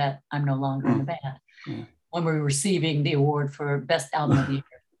show that I'm no longer in the band. When we were receiving the award for Best Album of the Year,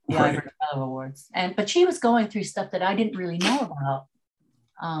 the Ivor Novello Awards. But she was going through stuff that I didn't really know about.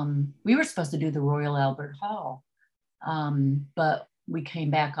 We were supposed to do the Royal Albert Hall, but we came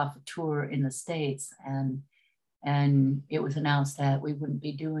back off a tour in the States, and it was announced that we wouldn't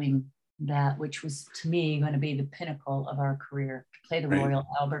be doing that, which was to me going to be the pinnacle of our career. To play the Royal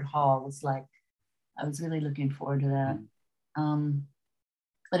Albert Hall was like, I was really looking forward to that.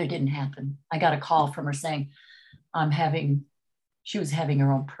 But it didn't happen. I got a call from her saying she was having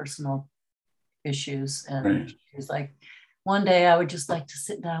her own personal issues. And Right. she was like, one day I would just like to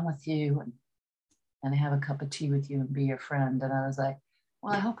sit down with you and have a cup of tea with you and be your friend. And I was like,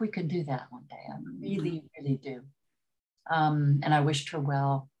 well, I hope we can do that one day. I really, really do. And I wished her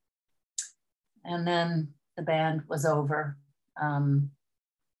well. And then the band was over. And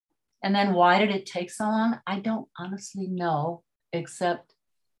then why did it take so long? I don't honestly know, except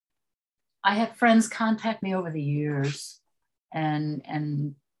I had friends contact me over the years,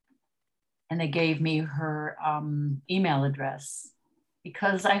 and they gave me her email address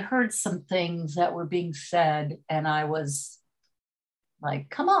because I heard some things that were being said, and I was like,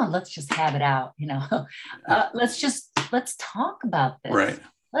 come on, let's just have it out, let's talk about this. Right.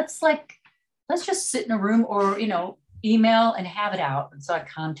 Let's just sit in a room or, email and have it out. And so I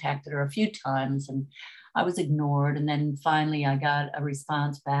contacted her a few times and I was ignored. And then finally I got a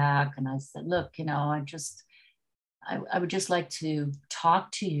response back and I said, look, I would just like to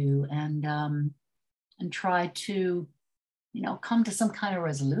talk to you and try to, come to some kind of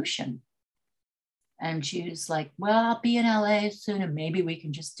resolution. And she was like, well, I'll be in LA soon and maybe we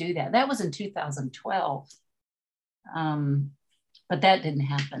can just do that. That was in 2012. But that didn't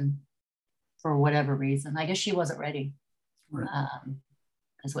happen for whatever reason. I guess she wasn't ready. Right.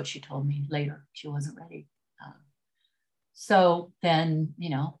 Is what she told me later. She wasn't ready. So then,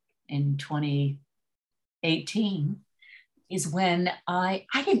 in 2018 is when I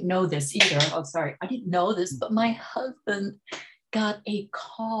didn't know this either. Oh, sorry. I didn't know this, but my husband got a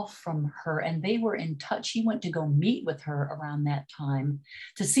call from her and they were in touch. He went to go meet with her around that time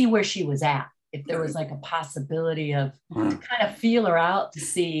to see where she was at. If there was like a possibility of to kind of feel her out to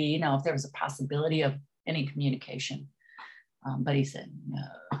see, if there was a possibility of any communication. But he said, no,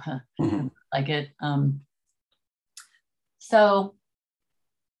 like it. So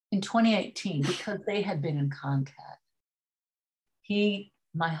in 2018, because they had been in contact,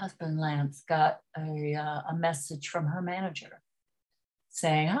 my husband Lance got a message from her manager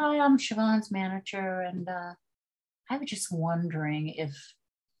saying, hi, I'm Siobhan's manager. And I was just wondering if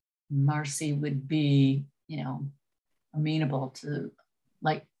Marcy would be, amenable to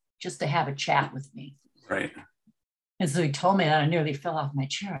just to have a chat with me. Right. And so he told me that I nearly fell off my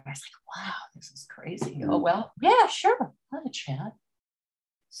chair. I was like, wow, this is crazy. Oh, well, yeah, sure. I'll have a chat.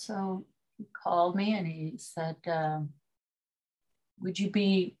 So he called me and he said, would you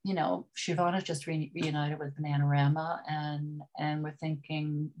be, Siobhan has just reunited with Bananarama and we're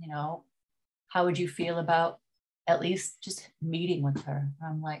thinking, how would you feel about at least just meeting with her?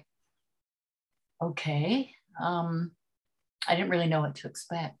 I'm like, okay. I didn't really know what to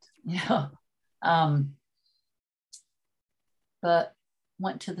expect, but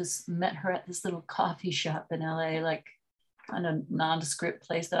met her at this little coffee shop in LA, like kind of nondescript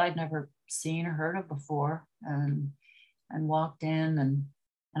place that I'd never seen or heard of before, and walked in and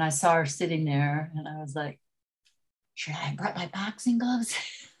I saw her sitting there and I was like, should I have brought my boxing gloves?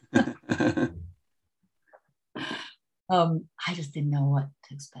 I just didn't know what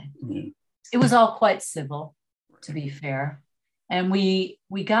to expect. Yeah. It was all quite civil, to be fair. And we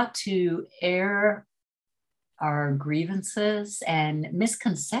got to air our grievances and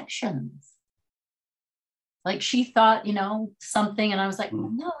misconceptions. Like she thought, something, and I was like,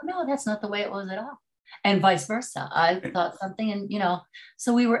 no, that's not the way it was at all. And vice versa. I thought something and,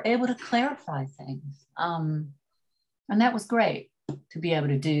 so we were able to clarify things. And that was great to be able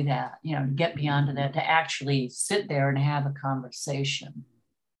to do that, to get beyond that, to actually sit there and have a conversation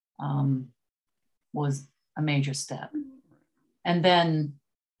was a major step. And then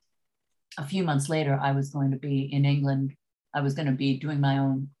a few months later, I was going to be in England. I was going to be doing my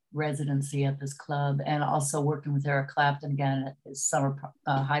own residency at this club and also working with Eric Clapton again at his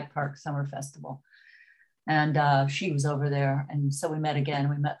Hyde Park Summer Festival. And she was over there. And so we met again,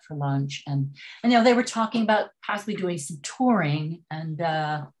 we met for lunch and they were talking about possibly doing some touring and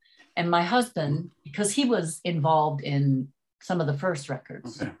my husband, because he was involved in some of the first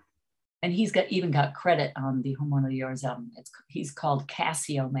records. Okay. And he's even got credit on the Hormone of Yours album. He's called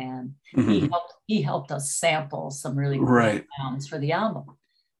Casio Man. Mm-hmm. He helped us sample some really great sounds for the album.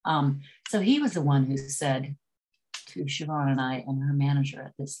 So he was the one who said to Siobhan and I and her manager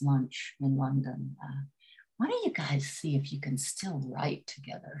at this lunch in London, why don't you guys see if you can still write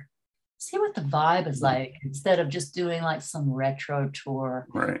together? See what the vibe is like instead of just doing like some retro tour.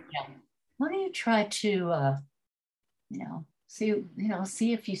 Right. Why don't you try to,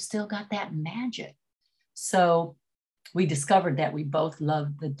 see if you still got that magic. So we discovered that we both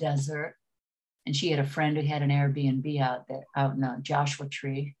loved the desert. And she had a friend who had an Airbnb out in Joshua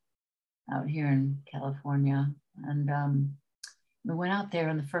Tree out here in California. And we went out there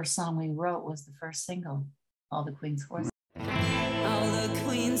and the first song we wrote was the first single, All the Queen's Horses. All the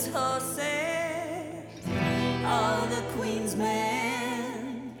Queen's horses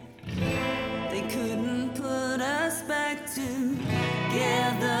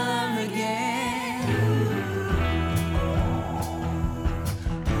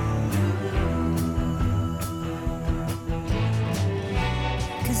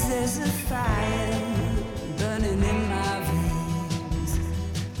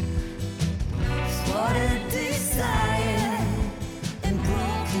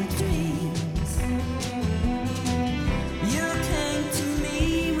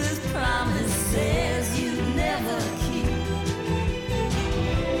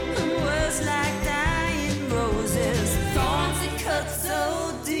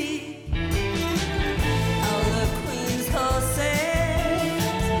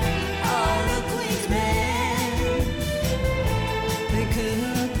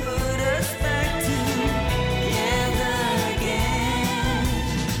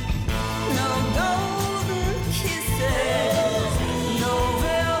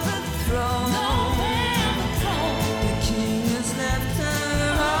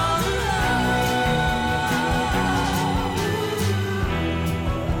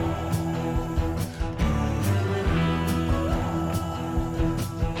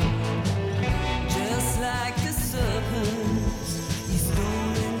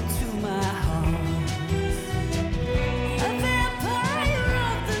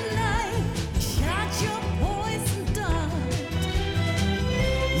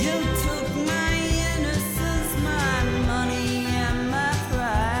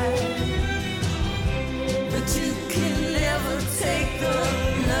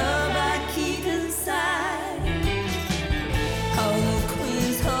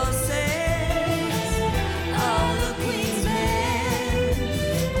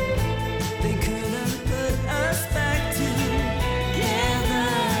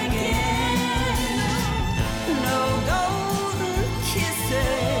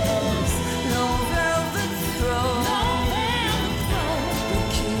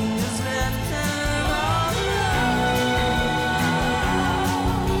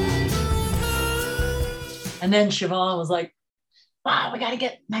And then Siobhan was like, wow, we got to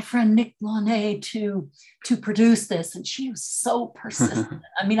get my friend Nick Launay to produce this. And she was so persistent.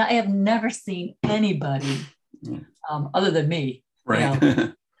 I mean, I have never seen anybody other than me, Right. you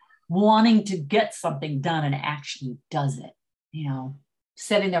know, wanting to get something done and actually does it, you know,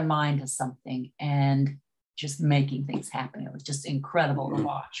 setting their mind to something and just making things happen. It was just incredible to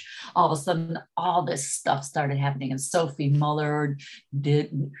watch. All of a sudden, all this stuff started happening. And Sophie Muller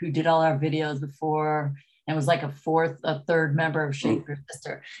who did all our videos before, and was like a third member of Shape Your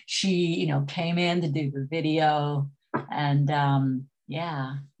Sister. She, you know, came in to do the video, and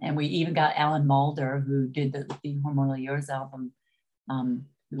yeah, and we even got Alan Mulder, who did the Hormonally Yours album, who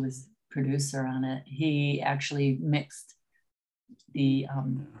was producer on it. He actually mixed the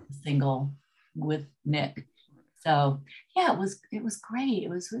single with Nick. So yeah, it was great. It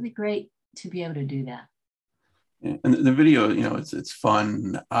was really great to be able to do that. Yeah. And the video, you know, it's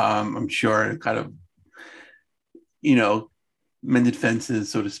fun. I'm sure it kind of, you know, mended fences,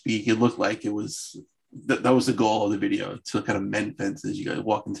 so to speak. It looked like it was that was the goal of the video, to kind of mend fences. You guys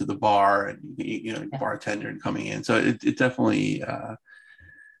walk into the bar and, you know, bartender and coming in. So it definitely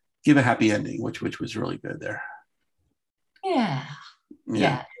give a happy ending, which was really good there. Yeah,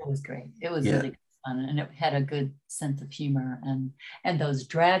 it was great. It was really fun, and it had a good sense of humor, and those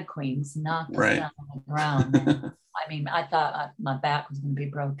drag queens knocked us down on the ground. I mean, I thought my back was going to be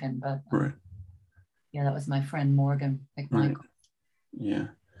broken, but yeah, that was my friend Morgan McMichael. Yeah.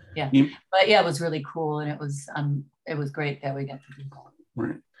 But yeah, it was really cool, and it was great that we got to do that.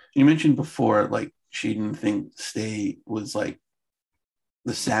 Right. You mentioned before, like, she didn't think Stay was like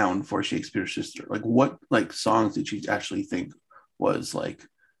the sound for Shakespears Sister. Like, what like songs did she actually think was like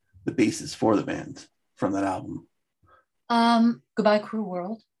the basis for the band from that album? Goodbye Cruel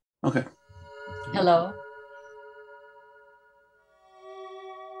World. Okay. Hello.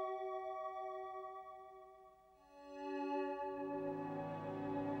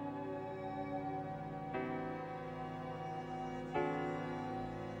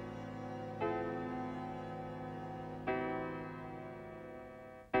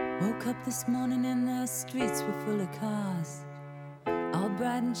 Woke up this morning and the streets were full of cars, all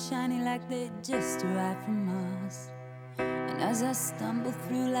bright and shiny like they just arrived from Mars. And as I stumbled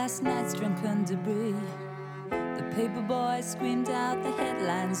through last night's drunken debris, the paper boy screamed out the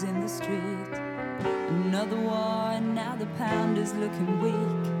headlines in the street. Another war, and now the pound is looking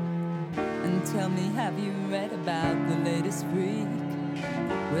weak. And tell me, have you read about the latest freak?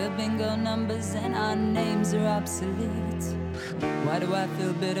 We're bingo numbers and our names are obsolete. Why do I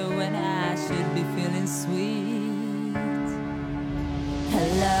feel bitter when I should be feeling sweet?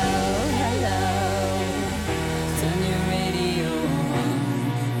 Hello, hello, turn your radio on.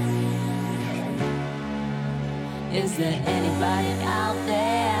 Is there anybody out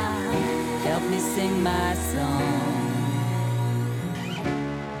there? Help me sing my song.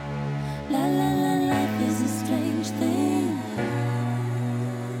 La la la, life is a strange thing.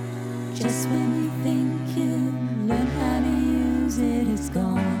 Just when you think you learn how to use it, it's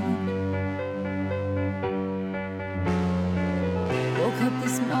gone. Woke up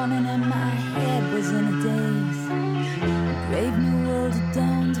this morning and my head was in a daze. A brave new world had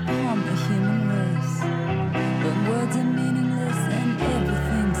dawned upon the human race. When words are meaningless and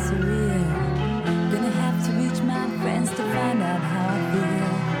everything's surreal, gonna have to reach my friends to find out how I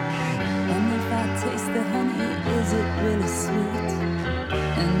feel. And if I taste the honey, is it really sweet?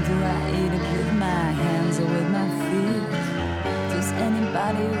 And do I eat it with my hands or with my feet? Does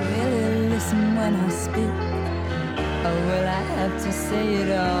anybody really listen when I speak? Or will I have to say it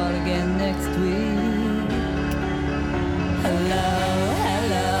all again next week? Hello,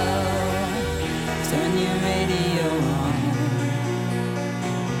 hello, turn your radio on.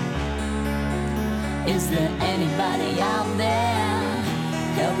 Is there anybody out there?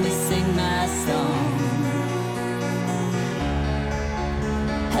 Help me sing my song.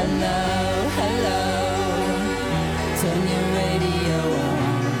 Hello, hello, turn your radio on.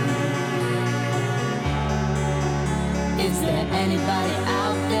 Is there anybody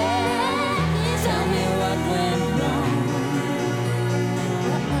out there? Tell me what went wrong.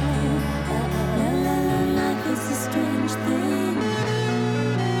 La la la, life is a strange thing.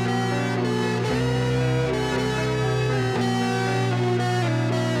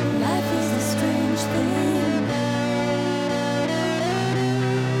 Life is a strange thing.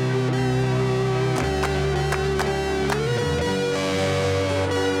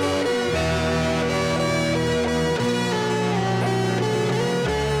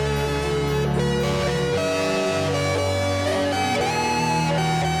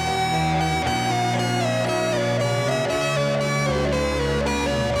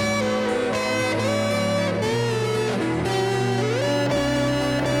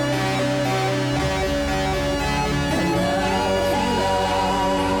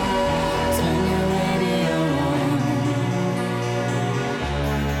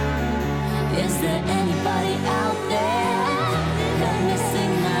 Is there anybody out there? Let me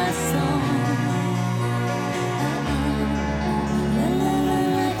sing my song.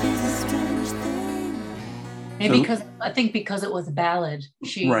 Life is a strange thing. Maybe So- because I think because it was a ballad.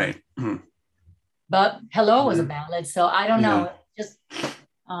 Right. But Hello was a Yeah. ballad, so I don't Yeah. know. Just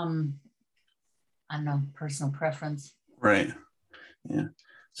I don't know, personal preference. Right. Yeah.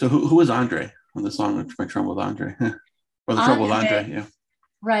 So who was Andre on the song My Trouble with Andre? Or the Trouble with Andre, yeah.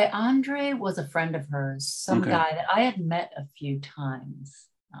 Right. Andre was a friend of hers, some Okay. guy that I had met a few times.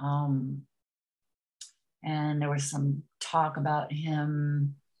 And there was some talk about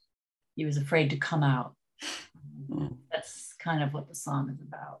him. He was afraid to come out. Mm. That's kind of what the song is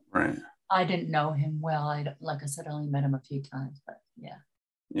about. Right. I didn't know him well. Like I said, I only met him a few times, but yeah.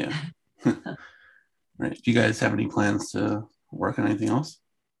 Yeah. Right. Do you guys have any plans to work on anything else?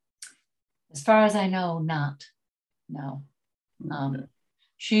 As far as I know, not. No. Okay.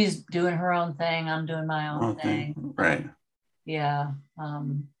 She's doing her own thing. I'm doing my own Okay. thing. Right. Yeah.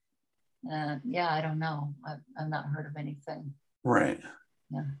 Yeah, I don't know. I've not heard of anything. Right.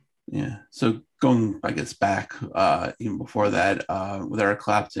 Yeah. Yeah. So going, I guess, back even before that, with Eric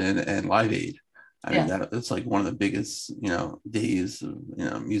Clapton and Live Aid. I mean, that's like one of the biggest, days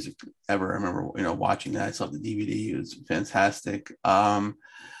of, music ever. I remember, watching that. I saw the DVD. It was fantastic.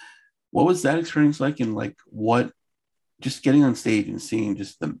 What was that experience like? And like, what, just getting on stage and seeing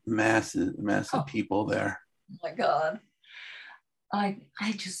just the massive people there. Oh my God.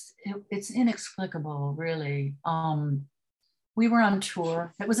 It's inexplicable, really. We were on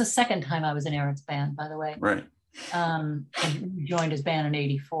tour. It was the second time I was in Eric's band, by the way. Right. And we joined his band in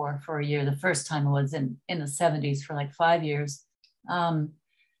 '84 for a year. The first time was in the '70s for like 5 years.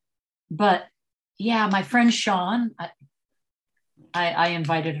 But yeah, my friend Sean, I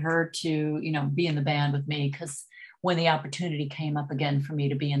invited her to, be in the band with me, because when the opportunity came up again for me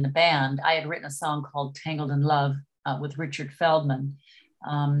to be in the band, I had written a song called Tangled in Love with Richard Feldman.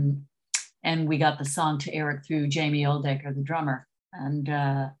 And we got the song to Eric through Jamie Oldecker, the drummer. And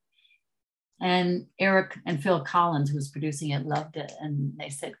Eric and Phil Collins, who was producing it, loved it. And they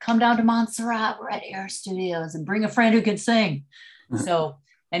said, come down to Montserrat, we're at Air Studios, and bring a friend who can sing. So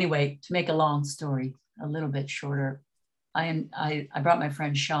anyway, to make a long story a little bit shorter, I brought my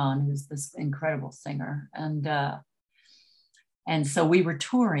friend Sean, who's this incredible singer. And so we were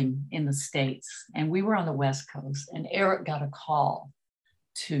touring in the States, and we were on the West Coast, and Eric got a call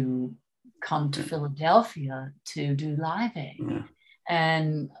to come to Philadelphia to do Live Aid. Yeah.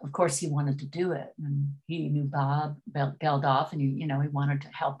 And of course he wanted to do it, and he knew Bob Geldof, and he wanted to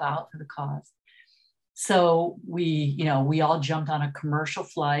help out for the cause. So we all jumped on a commercial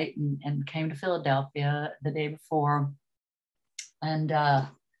flight and came to Philadelphia the day before. And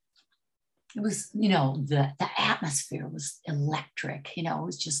it was, the atmosphere was electric. It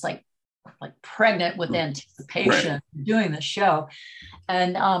was just like pregnant with anticipation doing the show.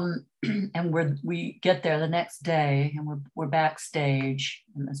 And we get there the next day, and we're backstage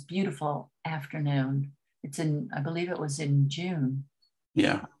in this beautiful afternoon. I believe it was in June.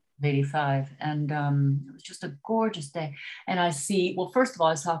 Yeah. Of '85. And it was just a gorgeous day. And first of all,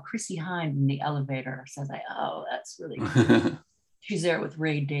 I saw Chrissie Hynde in the elevator. So I was like, oh, that's really cool. She's there with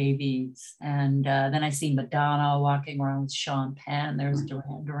Ray Davies. And then I see Madonna walking around with Sean Penn. There's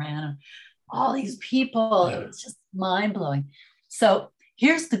Duran Duran. All these people. It was just mind blowing. So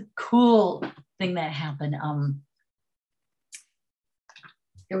here's the cool thing that happened.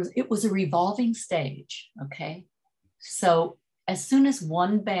 It was a revolving stage. Okay. So as soon as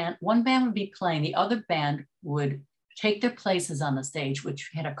one band would be playing, the other band would take their places on the stage, which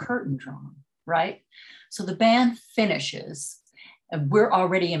had a curtain drawn, right? So the band finishes, and we're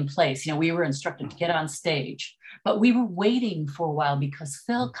already in place. We were instructed to get on stage, but we were waiting for a while because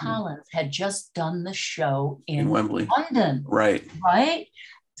Phil Collins had just done the show in Wembley, London. Right.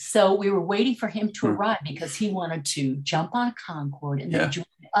 So we were waiting for him to arrive because he wanted to jump on Concorde and then join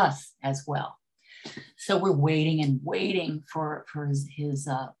us as well. So we're waiting for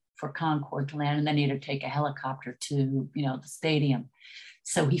Concorde to land, and then he had to take a helicopter to the stadium.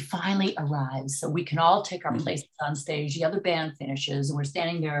 So he finally arrives, so we can all take our places on stage. The other band finishes, and we're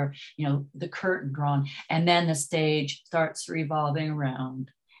standing there, the curtain drawn, and then the stage starts revolving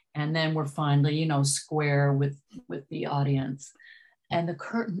around, and then we're finally, square with the audience, and the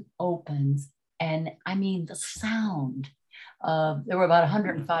curtain opens, and I mean the sound of, there were about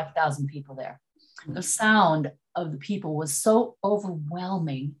 105,000 people there. The sound of the people was so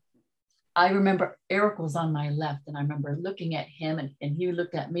overwhelming. I remember Eric was on my left, and I remember looking at him, and he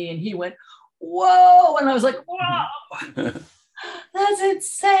looked at me, and he went, whoa. And I was like, wow, that's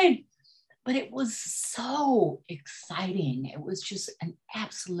insane. But it was so exciting. It was just an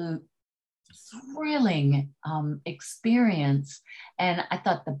absolute thrilling experience. And I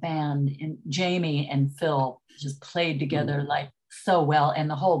thought the band and Jamie and Phil just played together like so well. And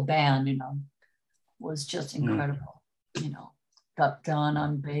the whole band, you know, was just incredible. You know, got Don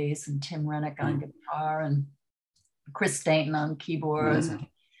on bass and Tim Rennick on guitar and Chris Stainton on keyboards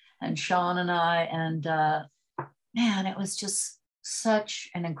and Sean and I. And man, it was just such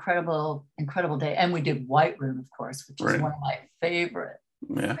an incredible day. And we did White Room, of course, which is one of my favorite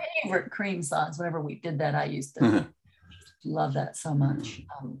Cream songs. Whenever we did that, I used to love that so much.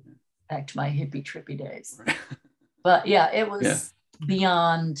 Back to my hippie trippy days. But yeah, it was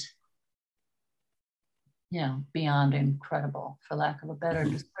beyond, you know, beyond incredible, for lack of a better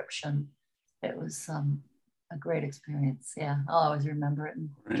description. It was a great experience. Yeah, I'll always remember it and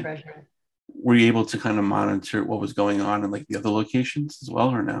treasure it. Were you able to kind of monitor what was going on in like the other locations as well,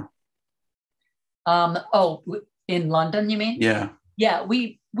 or no? In London, you mean? Yeah,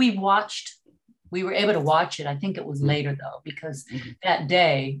 we watched. We were able to watch it. I think it was later though, because that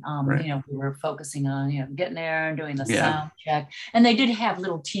day, you know, we were focusing on, you know, getting there and doing the sound check. And they did have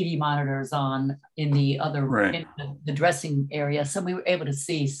little TV monitors on in the other in the dressing area, so we were able to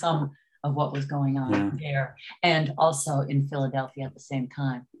see some of what was going on there, and also in Philadelphia at the same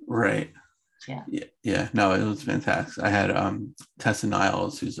time. Yeah. No, it was fantastic. I had Tessa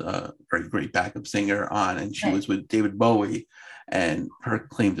Niles, who's a very great backup singer, on, and she was with David Bowie. And her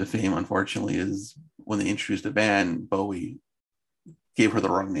claim to fame, unfortunately, is when they introduced the band, Bowie gave her the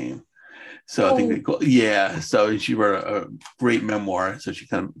wrong name. So I think so she wrote a great memoir. So she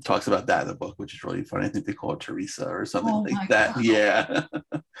kind of talks about that in the book, which is really funny. I think they call it Teresa or something like that. God. Yeah.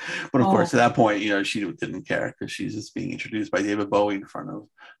 But of course, at that point, you know, she didn't care because she's just being introduced by David Bowie in front of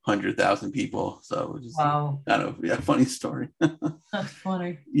 100,000 people. So it was just kind of funny story. That's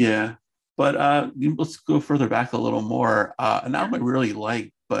funny. Yeah. But let's go further back a little more. An album I really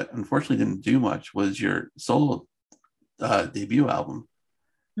liked, but unfortunately didn't do much, was your solo debut album.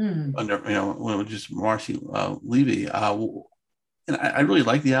 Under, you know, when it was just Marcy Levy. And I really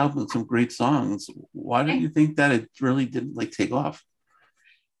like the album, some great songs. Why do you think that it really didn't like take off?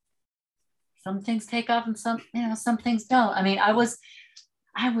 Some things take off and some things don't. I mean, I was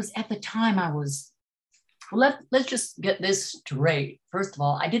at the time, let's just get this straight. First of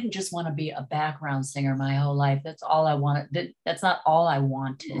all, I didn't just want to be a background singer my whole life. That's all I wanted. That's not all I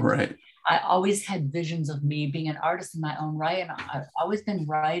wanted. Right. I always had visions of me being an artist in my own right, and I've always been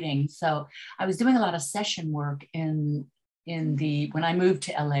writing. So I was doing a lot of session work when I moved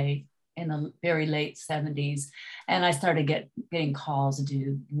to LA in the very late 70s, and I started getting calls to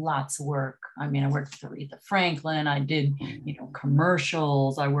do lots of work. I mean, I worked with Aretha Franklin. I did, you know,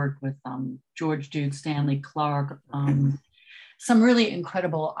 commercials. I worked with George Duke, Stanley Clarke, some really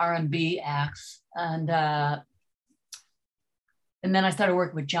incredible R&B acts, and then I started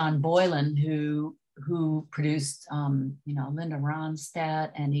working with John Boylan, who produced, you know, Linda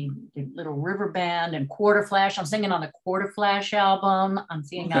Ronstadt, and he did Little River Band and Quarter Flash. I'm singing on the Quarter Flash album. I'm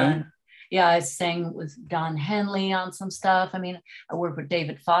singing on. Yeah, I sang with Don Henley on some stuff. I mean, I worked with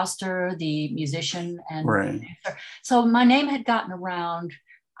David Foster, the musician, and so my name had gotten around.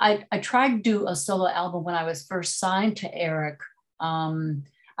 I tried to do a solo album when I was first signed to Eric.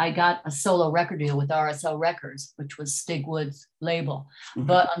 I got a solo record deal with RSL Records, which was Stig Wood's label.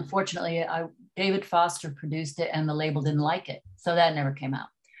 But unfortunately, David Foster produced it and the label didn't like it. So that never came out.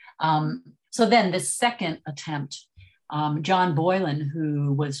 So then the second attempt, John Boylan,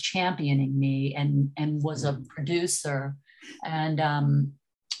 who was championing me and was a producer and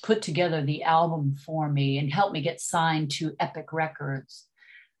put together the album for me and helped me get signed to Epic Records.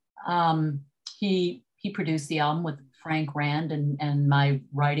 He produced the album with Frank Rand and my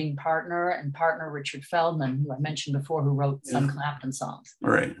writing partner Richard Feldman, who I mentioned before, who wrote some Clapton songs,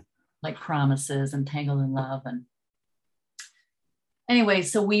 like Promises and Tangled in Love. And anyway,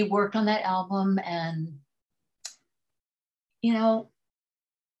 so we worked on that album, and you know,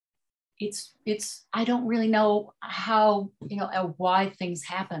 it's I don't really know how, you know, why things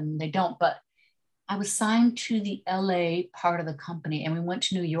happen. They don't, but I was signed to the LA part of the company, and we went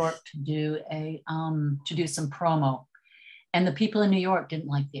to New York to do some promo. And the people in New York didn't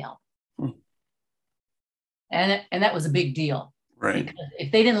like the album. And that was a big deal. Right. Because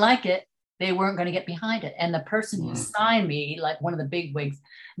if they didn't like it, they weren't going to get behind it. And the person who signed me, like one of the big wigs,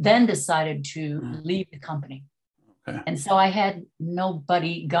 then decided to leave the company. Okay. And so I had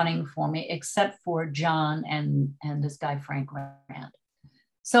nobody gunning for me except for John and this guy, Frank Rand.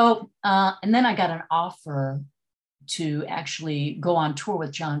 So, and then I got an offer to actually go on tour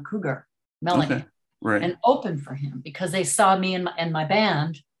with John Cougar Mellencamp. Right. And open for him because they saw me and my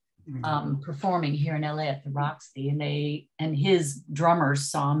band performing here in LA at the Roxy, and his drummers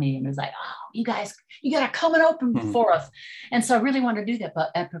saw me and was like, "Oh, you guys, you gotta come and open for us." And so I really wanted to do that,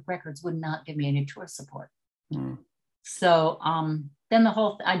 but Epic Records would not give me any tour support. So then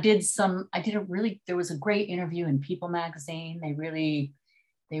there was a great interview in People magazine. They really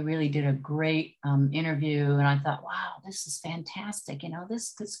did a great interview, and I thought, wow, this is fantastic.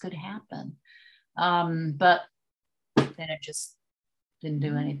 This could happen. But then it just didn't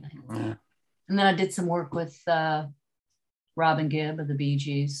do anything. Yeah. And then I did some work with Robin Gibb of the Bee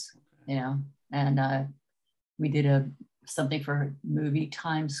Gees, and we did something for movie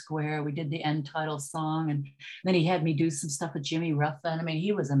Times Square. We did the end title song, and then he had me do some stuff with Jimmy Ruffin. I mean,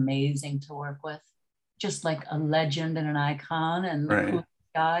 he was amazing to work with, just like a legend and an icon and the coolest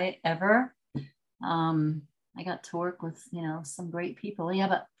guy ever. I got to work with, some great people. Yeah,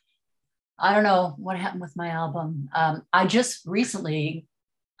 but I don't know what happened with my album. I just recently,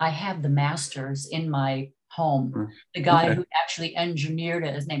 I have the masters in my home. The guy who actually engineered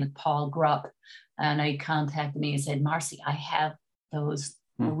it, his name is Paul Grupp. And he contacted me and said, "Marcy, I have those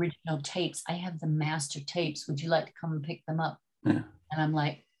original tapes. I have the master tapes. Would you like to come and pick them up?" Yeah. And I'm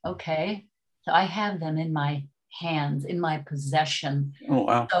like, okay. So I have them in my hands, in my possession. Oh,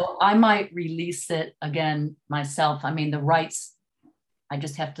 wow. So I might release it again myself. I mean, the rights, I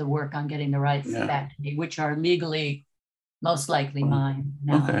just have to work on getting the rights back to me, which are legally most likely mine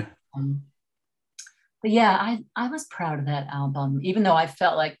now. Okay. But yeah, I was proud of that album, even though I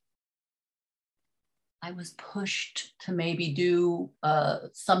felt like I was pushed to maybe do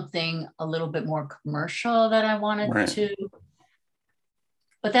something a little bit more commercial that I wanted to.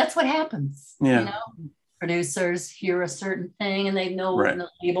 But that's what happens. Yeah. Producers hear a certain thing and they know when the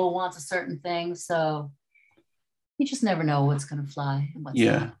label wants a certain thing. So you just never know what's going to fly and what's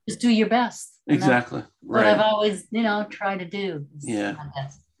not. Just do your best. Exactly. What I've always, tried to do. Yeah.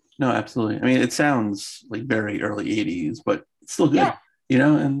 No, absolutely. I mean, it sounds like very early 80s, but it's still good. Yeah.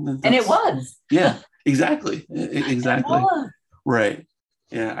 And it was. Yeah. Exactly. Exactly. Right.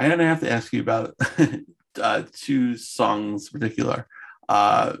 Yeah. I'm gonna have to ask you about two songs in particular,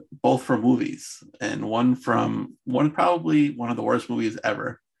 both from movies, and one probably one of the worst movies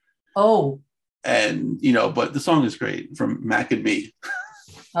ever. Oh. And but the song is great, from Mac and Me.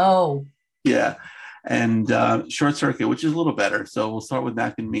 Oh. Yeah. And Short Circuit, which is a little better. So we'll start with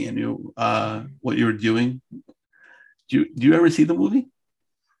Mac and Me and what you were doing. Do you ever see the movie?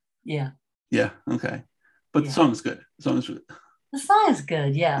 Yeah. Yeah. Okay. But the song is good. The song is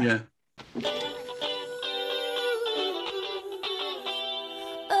good. Yeah. Yeah.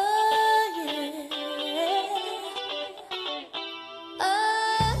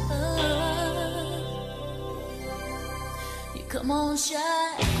 You come on,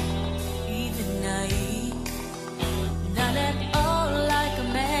 shy, even naive, not at all like a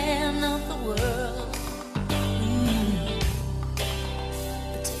man of the world.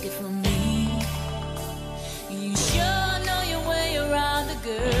 But take it from me, you sure know your way around a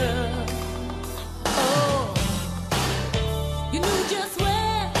girl. Oh, you knew just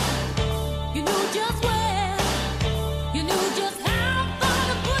where, you knew just where, you knew just how far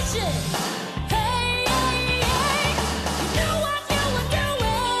to push it. Hey, hey, hey, you knew what you were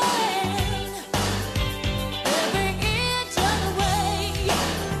doing, every inch of the way.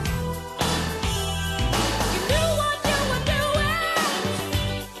 You knew what you were doing,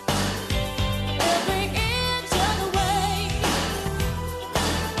 every inch of the way.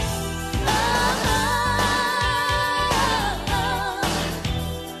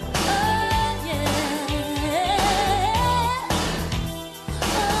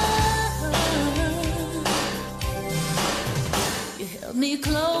 You held me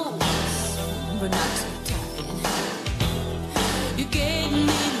close, but not too tight. You gave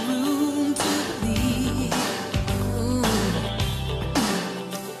me room to believe.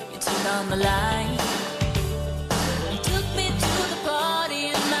 You turned on the light. You took me to the party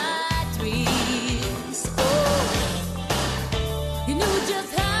in my dreams. Oh, you knew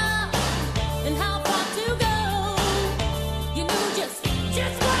just how and how far to go. You knew just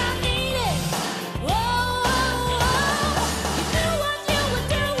what I needed. Whoa, you knew what you were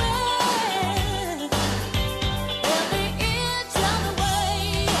doing, every inch of the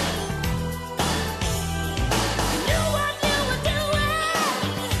way. You knew what you were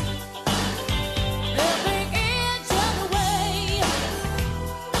doing,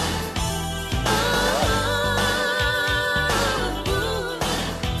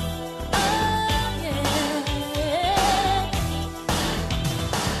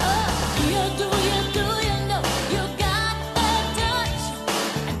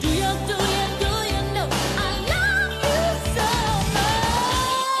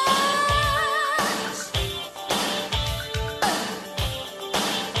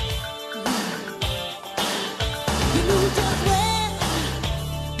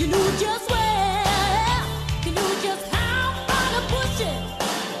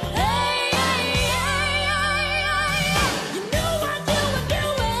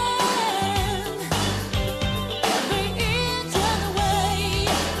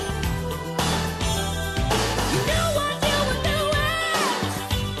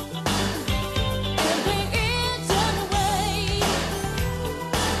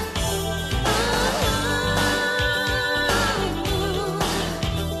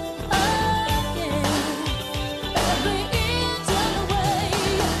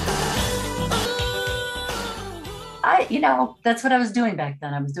 that's what I was doing back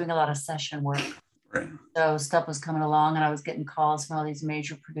then. I was doing a lot of session work. Right. So stuff was coming along, and I was getting calls from all these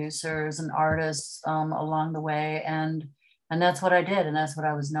major producers and artists along the way, and that's what I did, and that's what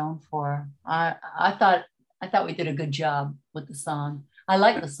I was known for. I thought we did a good job with the song. I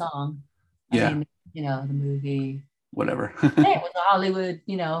like the song. Yeah. I mean, the movie. Whatever. Hey, it was a Hollywood,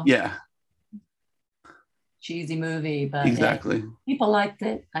 Yeah. cheesy movie, but Exactly. people liked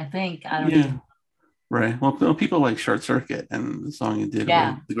it. I think. I don't know. Right. Well, people like Short Circuit, and the song you did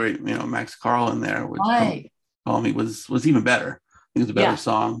with the great, Max Carl in there, which Call Me was even better. I think it's a better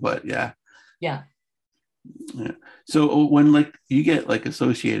song, but yeah. So when you get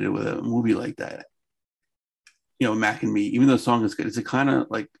associated with a movie like that, Mac and Me, even though the song is good, is it kind of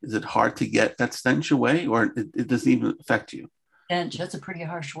is it hard to get that stench away, or it doesn't even affect you? Stench, that's a pretty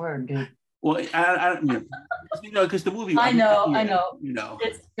harsh word, dude. Well, I because the movie. I know.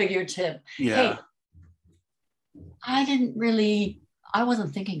 It's figurative. Yeah. Hey, I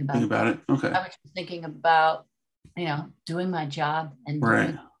wasn't thinking about it. Okay. I was just thinking about, doing my job and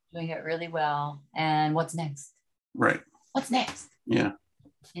doing it really well. And what's next? Right. What's next? Yeah.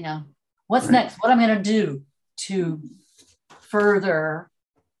 What's next? What I'm going to do to further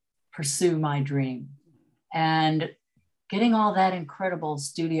pursue my dream. And getting all that incredible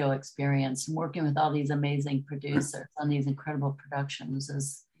studio experience and working with all these amazing producers on these incredible productions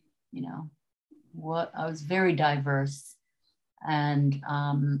is, what I was very diverse, and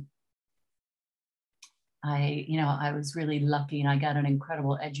I was really lucky, and I got an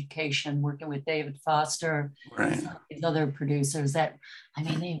incredible education working with David Foster, and some of these other producers that,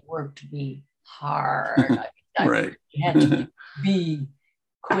 they worked me hard. I right. had to be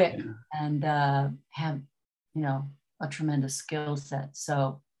quick and have, a tremendous skill set.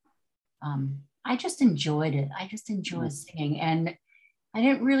 So I just enjoyed it. I just enjoyed singing, and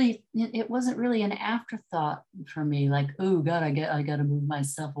it wasn't really an afterthought for me, oh God, I got to move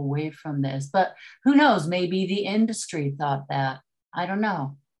myself away from this. But who knows, maybe the industry thought that. I don't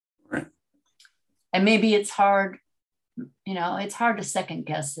know. Right. And maybe it's hard, it's hard to second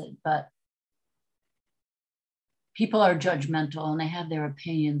guess it, but people are judgmental and they have their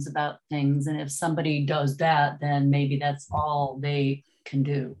opinions about things. And if somebody does that, then maybe that's all they can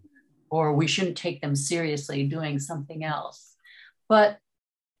do, or we shouldn't take them seriously doing something else. But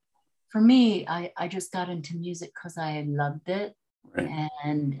for me, I just got into music because I loved it. Right.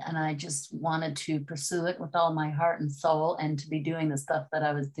 And I just wanted to pursue it with all my heart and soul, and to be doing the stuff that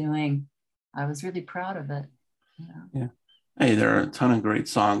I was doing. I was really proud of it. Yeah. Hey, there are a ton of great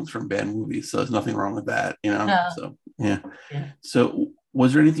songs from bad movies, so there's nothing wrong with that, So yeah. So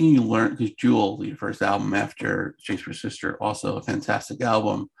was there anything you learned, because Jewel, your first album after Shakespeare's Sister, also a fantastic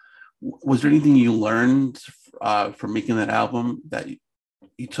album. Was there anything you learned from making that album that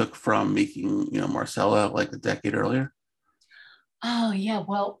you took from making, Marcella a decade earlier? Oh yeah.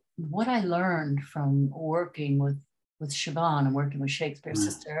 Well, what I learned from working with Siobhan and working with Shakespeare's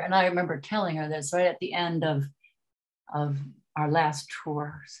Sister, and I remember telling her this right at the end of our last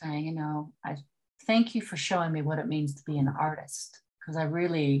tour, saying, I thank you for showing me what it means to be an artist, because I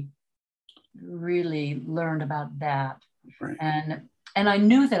really, really learned about that. Right. And I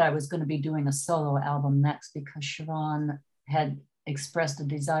knew that I was going to be doing a solo album next, because Siobhan had expressed a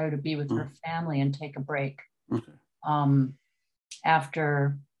desire to be with her family and take a break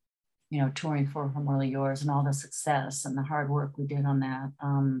after, touring For Formerly Yours and all the success and the hard work we did on that.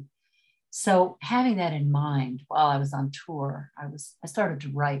 So having that in mind while I was on tour, I started to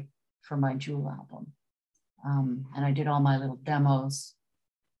write for my Jewel album. And I did all my little demos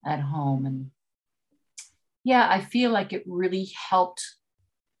at home. And yeah, I feel like it really helped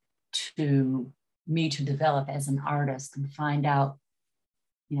me to develop as an artist and find out,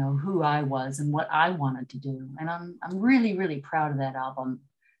 who I was and what I wanted to do. And I'm really, really proud of that album.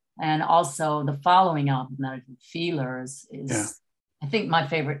 And also the following album that I did, Feeler, is I think my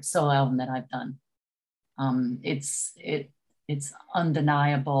favorite solo album that I've done. It's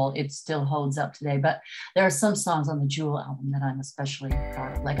undeniable. It still holds up today. But there are some songs on the Jewel album that I'm especially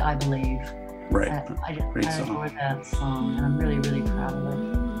proud of, like I Believe. Right. I adore that song, and I'm really, really proud of it.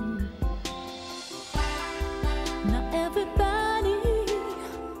 Not everybody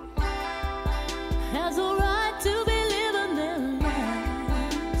has a right to be living their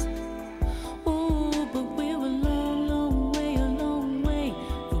lives. Oh, but we're a long, long way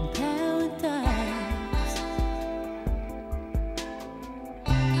from paradise.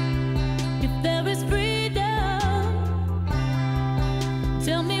 If there is freedom,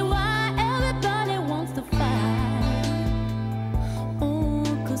 tell me why everybody wants to fight. Oh,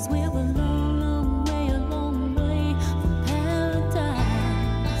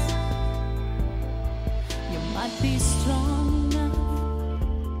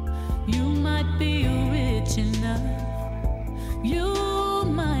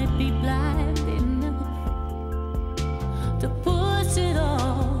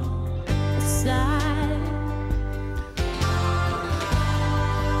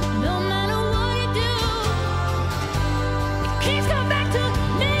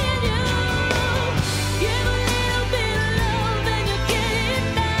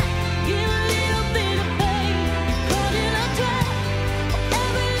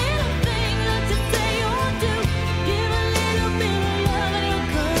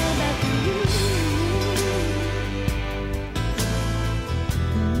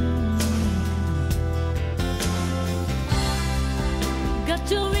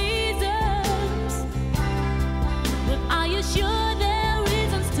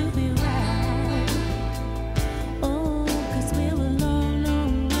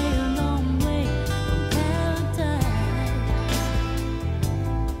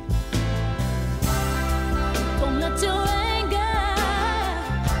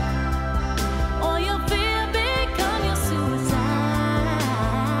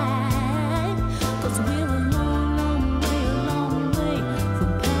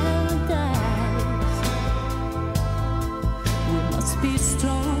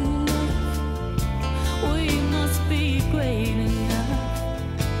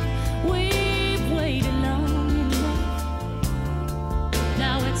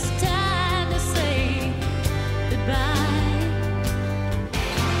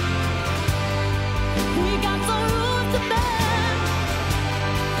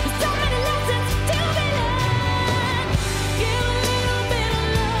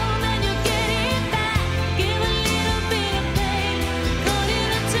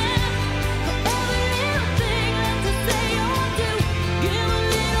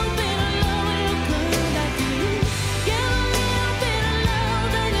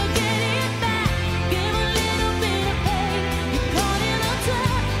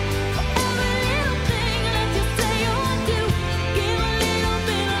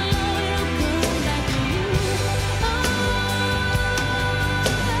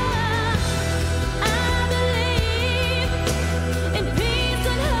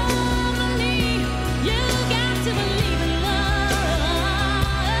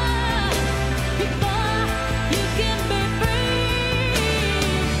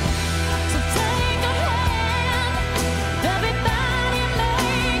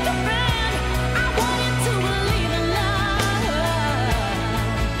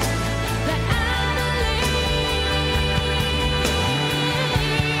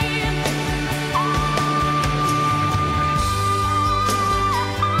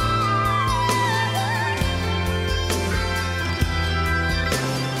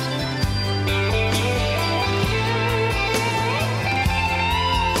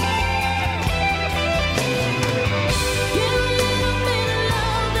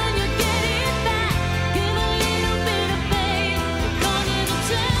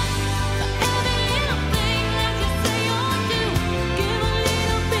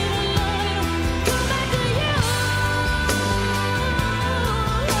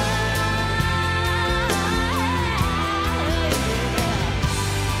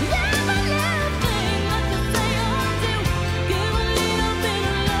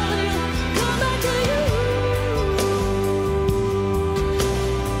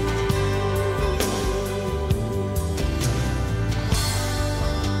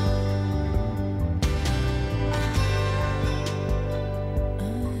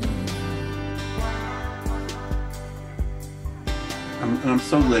 I'm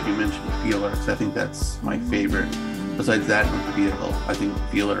so glad you mentioned Feeler, because I think that's my favorite. Besides that and the vehicle, I think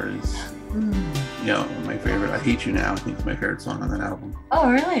Feeler is, my favorite. I Hate You Now, I think, is my favorite song on that album.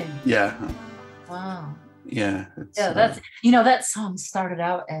 Oh, really? Yeah. Wow. Yeah. That's that song started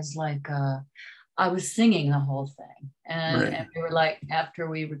out as like I was singing the whole thing, and we were like, after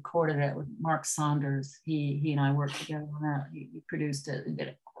we recorded it with Mark Saunders, he and I worked together on that. He produced it and did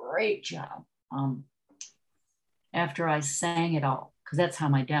a great job. After I sang it all, because that's how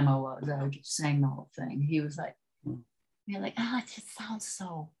my demo was, I just sang the whole thing. He was like, it just sounds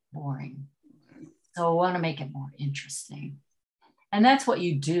so boring. So I want to make it more interesting. And that's what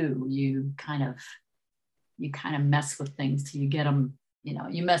you do. You kind of mess with things till you get them,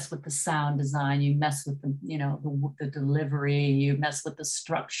 you mess with the sound design, you mess with the delivery, you mess with the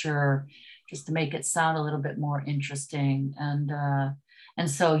structure just to make it sound a little bit more interesting. And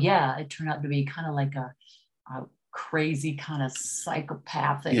so, yeah, it turned out to be kind of like a crazy kind of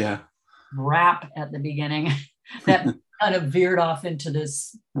psychopathic rap at the beginning that kind of veered off into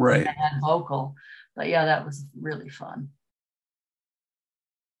this bad vocal. But yeah, that was really fun.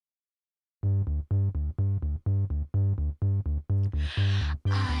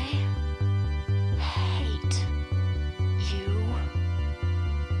 I hate you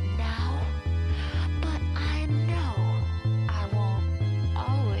now, but I know I won't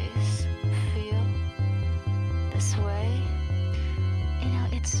always feel this way.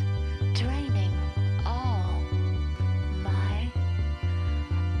 It's draining all my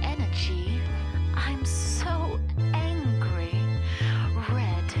energy. I'm so angry.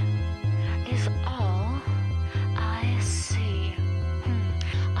 Red is all I see.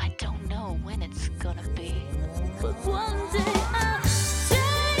 I don't know when it's gonna be, but one day I'll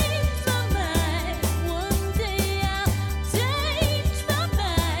change my mind. One day I'll change my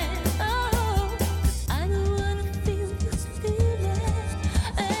mind. Oh, 'cause I don't wanna feel this feeling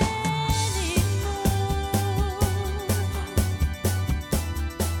anymore.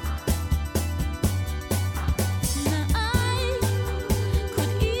 Now I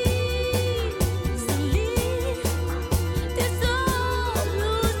could easily dissolve,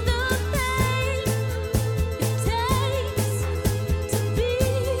 lose the pain it takes to be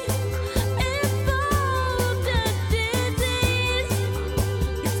involved in disease.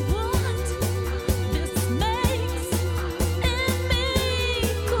 It's what this makes in me.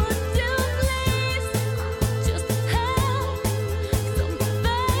 Could you please just have some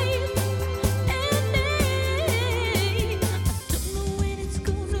faith in me? I don't know when it's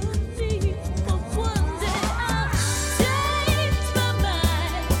gonna be, but one day I'll change my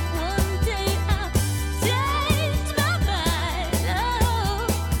mind. One day I'll change my mind. Oh,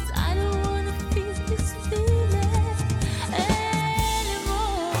 'cause I don't wanna feel this feeling anymore.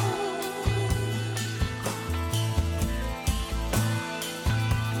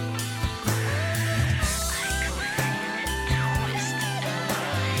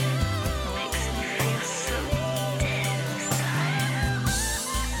 Makes me feel so dead inside. I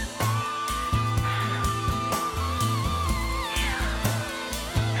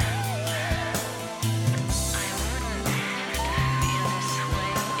wouldn't have to feel this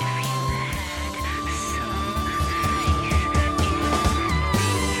way if you had some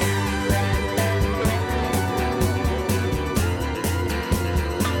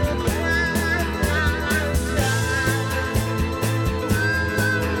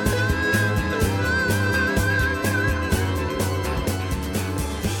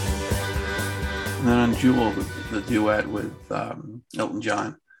And then on Jewel, the duet with Elton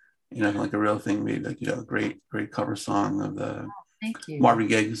John, like a real thing, made like a great great cover song of the Thank you. Marvin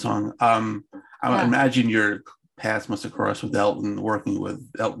Gaye song. I imagine your paths must have crossed with Elton, working with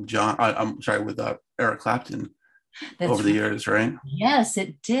Elton John. I'm sorry, with Eric Clapton over the years, right? Yes,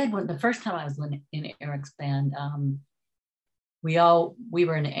 it did. When the first time I was in Eric's band, we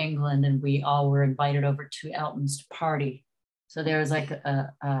were in England and we all were invited over to Elton's party. So there was like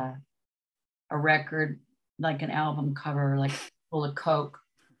a record, like an album cover, like full of Coke,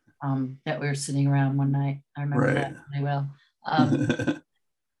 that we were sitting around one night. I remember that really well.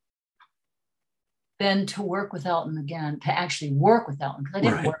 Then to work with Elton again, to actually work with Elton, because I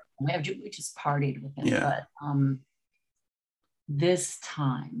didn't work with him, we just partied with him. Yeah. But this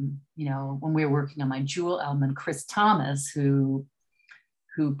time, when we were working on my Jewel album, and Chris Thomas, who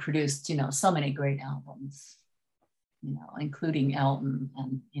produced, so many great albums, including Elton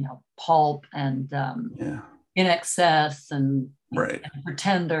and, Pulp and In Excess and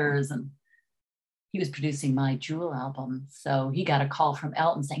Pretenders, and he was producing my Jewel album. So he got a call from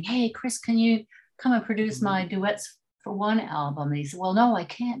Elton saying, "Hey, Chris, can you come and produce my duets for one album?" And he said, "Well, no, I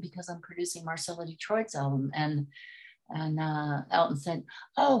can't, because I'm producing Marcella Detroit's album." And And Elton said,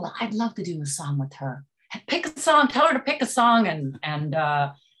 "Oh, well, I'd love to do a song with her. Pick a song. Tell her to pick a song, and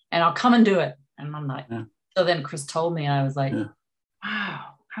I'll come and do it." And I'm like, Yeah. So then Chris told me, and I was like, Yeah.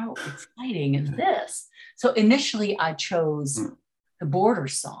 "Wow, how exciting is this?" So initially, I chose the Border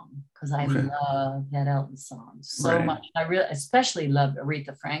song because I love that Elton song so much. I really, especially loved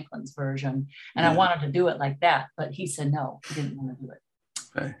Aretha Franklin's version, and I wanted to do it like that. But he said no, he didn't want to do it.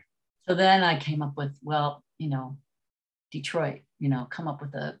 Okay. So then I came up with, well, Detroit, come up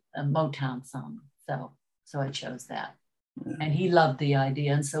with a Motown song. So I chose that. Yeah. And he loved the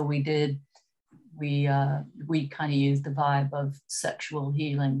idea. And so we kind of used the vibe of Sexual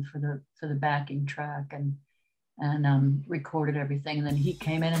Healing for the backing track and recorded everything. And then he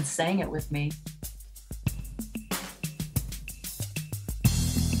came in and sang it with me.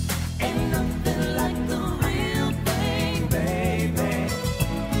 Ain't nothing like the real thing, baby.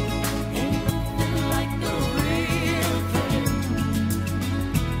 Ain't nothing like the real thing.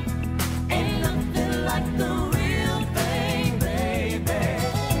 Ain't nothing like the real thing, baby.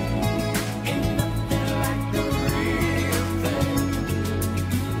 Ain't nothing like the real thing.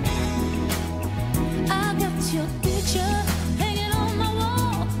 I got your picture hanging on my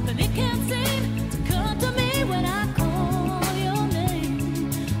wall, but it can't seem to come to me when I call your name.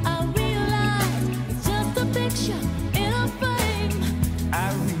 I realize it's just a picture in a frame. I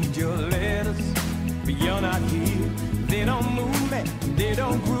read your letters, but you're not here. They don't move me, they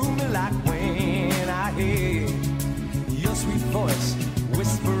don't groove me like when I hear your sweet voice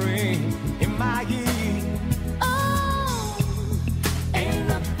whispering in my ear. Oh, ain't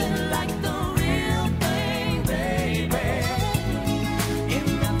nothing like the real thing, baby.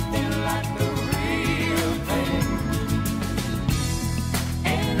 Ain't nothing like the real thing.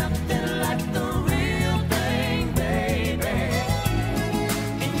 Ain't nothing like the real thing, baby.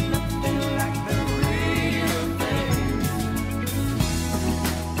 Ain't nothing like the real thing.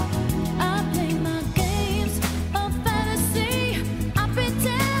 I play my games of fantasy. I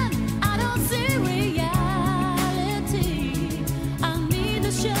pretend I don't see reality. I need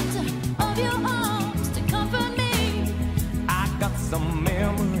the shelter of your arms to comfort me. I got some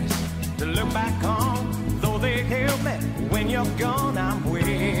memories to look back on, though they help me when you're gone. I'm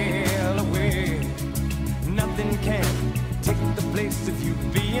well aware nothing can take the place of you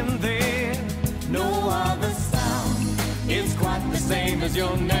being there. No other sound is quite the same as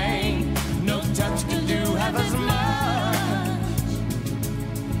your name. No touch can do half as much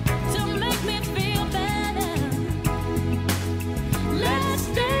to make me feel better. Let's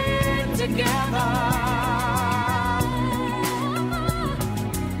stay together.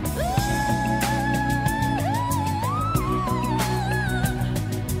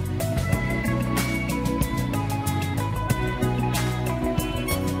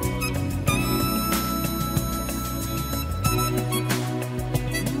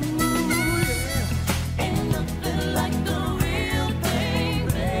 Ain't nothing like the real thing,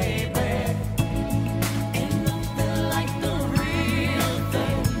 baby. Ain't nothing like the real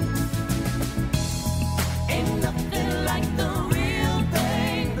thing. Ain't nothing like the real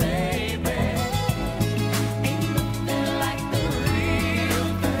thing, baby. Ain't nothing like the real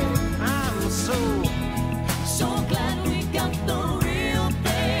thing. I'm so glad we got the real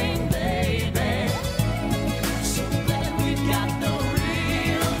thing, baby. So glad we got the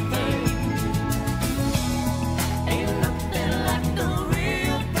real thing. Ain't nothing like the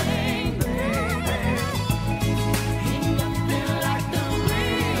real thing, baby. Ain't nothing like the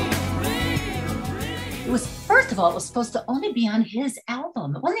real. It was, first of all, it was supposed to only be on his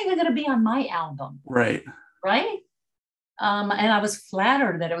album. It wasn't even going to be on my album, Right. right? And I was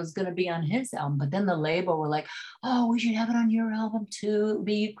flattered that it was going to be on his album, but then the label were like, "Oh, we should have it on your album too. It would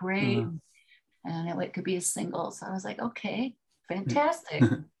be great." And it could be a single. So I was like, okay, fantastic.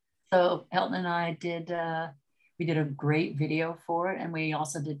 So Elton and I we did a great video for it. And we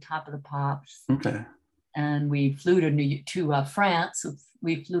also did Top of the Pops. Okay. And we flew to France.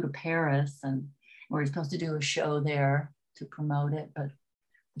 We flew to Paris and we were supposed to do a show there to promote it. But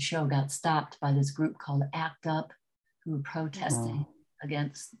the show got stopped by this group called ACT UP, who were protesting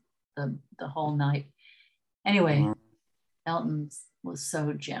against the whole night. Anyway, Elton was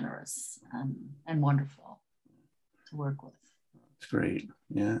so generous and wonderful to work with. It's great.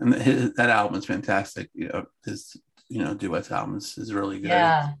 Yeah. And that album is fantastic. His duets albums is really good.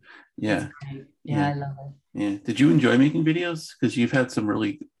 Yeah. Yeah. Yeah, I love it. Yeah. Did you enjoy making videos? Because you've had some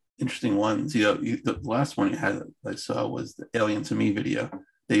really interesting ones. The last one you had I saw was the Alien to Me video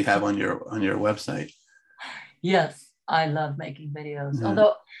that you have on your website. Yes, I love making videos.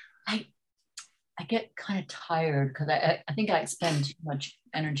 Although I get kind of tired because I think I spend too much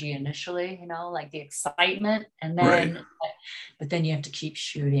energy initially, like the excitement, and then, Right. but then you have to keep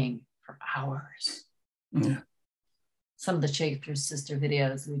shooting for hours. Yeah. Some of the Shakespeare Sister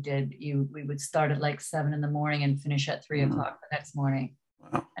videos we did, we would start at like 7 a.m. and finish at 3 o'clock the next morning.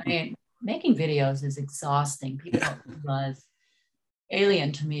 Wow. I mean, making videos is exhausting. People don't realize.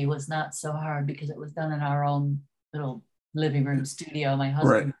 Alien to me was not so hard because it was done in our own little living room studio. My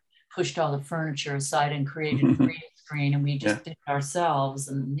husband pushed all the furniture aside and created a green screen, and we just did it ourselves,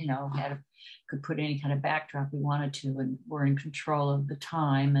 and could put any kind of backdrop we wanted to, and we're in control of the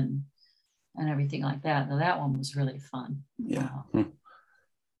time and everything like that. Now that one was really fun. Yeah.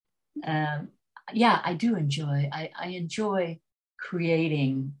 I do enjoy. I enjoy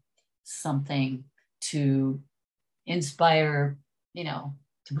creating something to inspire,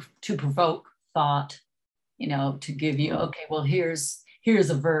 to provoke thought, to give you, okay, well, here's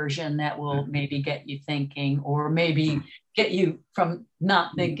a version that will maybe get you thinking, or maybe get you from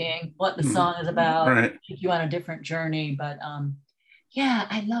not thinking what the song is about, take you on a different journey. But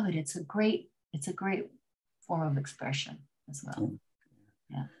I love it. It's a great form of expression as well.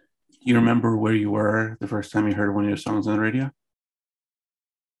 Yeah. You remember where you were the first time you heard one of your songs on the radio?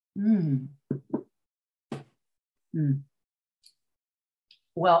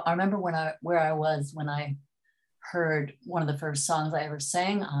 Well, I remember where I was when I heard one of the first songs I ever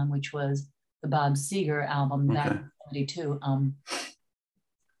sang on, which was the Bob Seger album back in '72.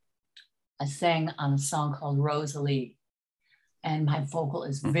 I sang on a song called Rosalie, and my vocal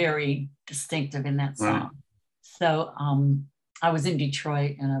is very distinctive in that song. Right. So I was in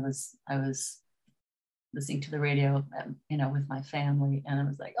Detroit, and I was listening to the radio, with my family, and I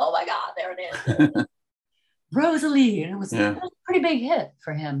was like, oh my God, there it is. Rosalie. And it was a pretty big hit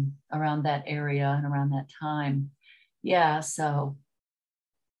for him around that area and around that time. Yeah, so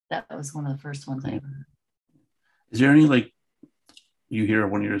that was one of the first ones I ever heard. Is there any, you hear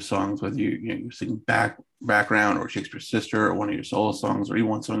one of your songs, whether you sing background or Shakespeare's Sister or one of your solo songs or even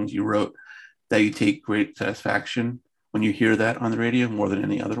one songs you wrote, that you take great satisfaction when you hear that on the radio more than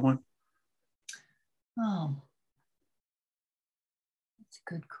any other one? Oh, that's a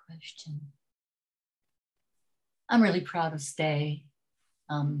good question. I'm really proud of Stay.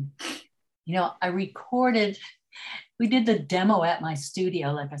 I recorded, we did the demo at my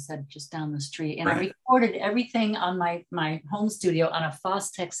studio, like I said, just down the street. And I recorded everything on my home studio on a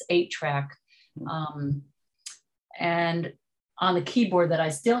Fostex 8-track. And on the keyboard that I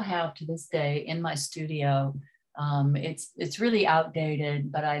still have to this day in my studio. It's really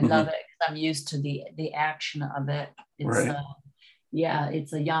outdated, but I love it because I'm used to the action of it. It's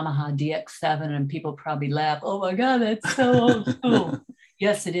it's a Yamaha DX7, and people probably laugh, oh my God, that's so old school.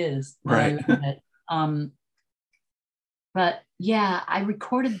 Yes, it is. Right. I love it. But yeah, I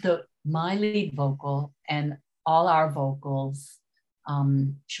recorded my lead vocal and all our vocals,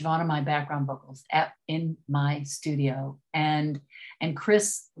 Siobhan and my background vocals in my studio. And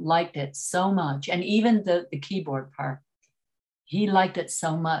Chris liked it so much. And even the keyboard part, he liked it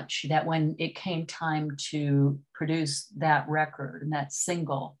so much that when it came time to produce that record and that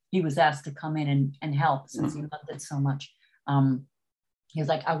single, he was asked to come in and help since he loved it so much. He was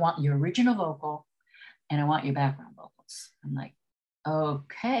like, I want your original vocal and I want your background vocals. I'm like,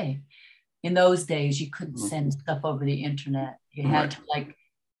 okay. In those days, you couldn't send stuff over the internet. You had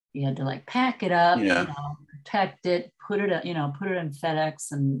to pack it up, protect it, put it in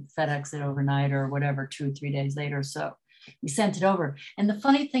FedEx and FedEx it overnight or whatever, 2 or 3 days later. So we sent it over. And the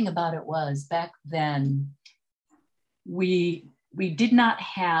funny thing about it was back then, we didn't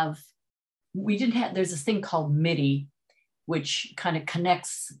have, there's this thing called MIDI, which kind of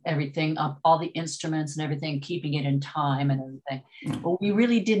connects everything up, all the instruments and everything, keeping it in time and everything. But we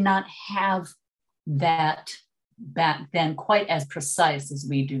really did not have that back then quite as precise as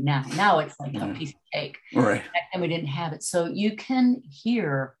we do now. Now it's like a piece of cake. Right. Back then we didn't have it. So you can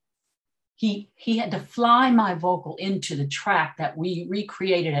hear, he had to fly my vocal into the track that we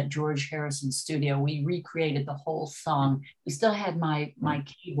recreated at George Harrison's studio. We recreated the whole song. We still had my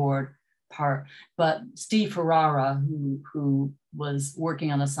keyboard part, but Steve Ferrara, who was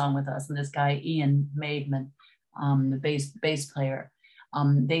working on the song with us, and this guy Ian Maidman, the bass player,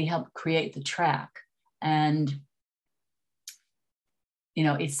 they helped create the track. And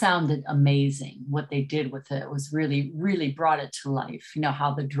it sounded amazing. What they did with it was really, really brought it to life.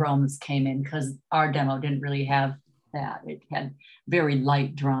 How the drums came in, because our demo didn't really have that. It had very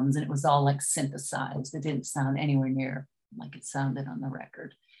light drums and it was all like synthesized. It didn't sound anywhere near like it sounded on the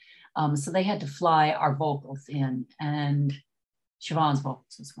record. So they had to fly our vocals in, and Siobhan's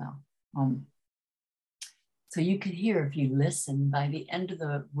vocals as well. So you could hear, if you listen, by the end of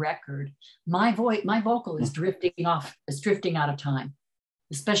the record, my vocal is drifting out of time.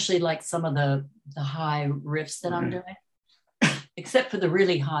 especially like some of the high riffs that I'm doing, except for the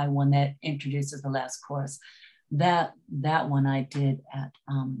really high one that introduces the last chorus. That one I did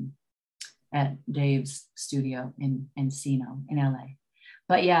at Dave's studio in Encino in LA.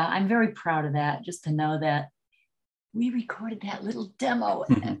 But yeah, I'm very proud of that, just to know that we recorded that little demo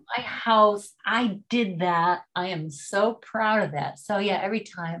at my house. I did that. I am so proud of that. So yeah, every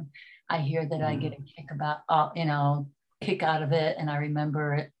time I hear that, I get a kick out of it. And I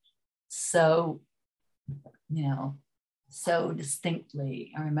remember it so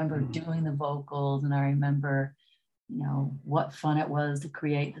distinctly. I remember doing the vocals, and I remember, what fun it was to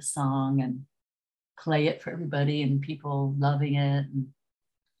create the song and play it for everybody and people loving it. And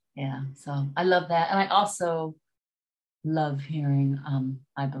yeah, so I love that. And I also love hearing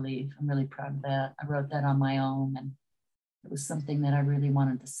I Believe. I'm really proud of that. I wrote that on my own, and it was something that I really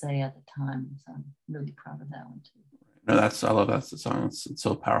wanted to say at the time. So I'm really proud of that one too. No, I love that song. It's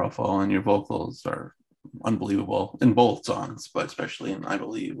so powerful, and your vocals are unbelievable in both songs, but especially in I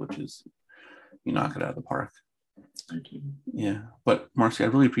Believe, which is, you knock it out of the park. Thank you. Yeah, but Marcy, I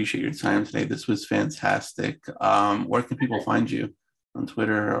really appreciate your time today. This was fantastic. Where can people find you? On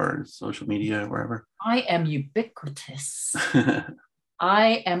Twitter or social media, wherever? I am ubiquitous.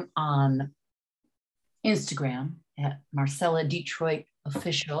 I am on Instagram at Marcella Detroit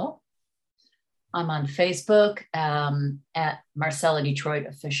Official. I'm on Facebook at Marcella Detroit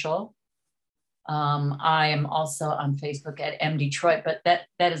Official. I am also on Facebook at M Detroit, but that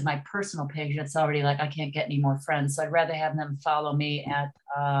is my personal page. That's already I can't get any more friends. So I'd rather have them follow me at,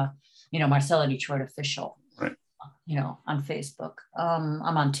 Marcella Detroit Official. Right. On Facebook.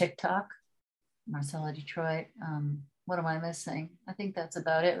 I'm on TikTok, Marcella Detroit. What am I missing? I think that's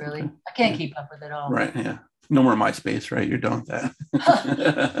about it, really. Okay. I can't keep up with it all. Right, yeah. No more MySpace, right? You're done with that.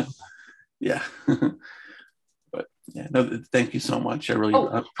 Yeah. But yeah, no, thank you so much. I really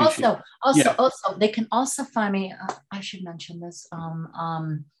appreciate it. Also, they can also find me, I should mention this. I'm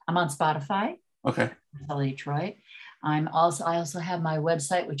on Spotify. Okay. Marcella Detroit. I also have my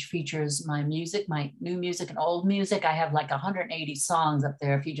website, which features my music, my new music and old music. I have 180 songs up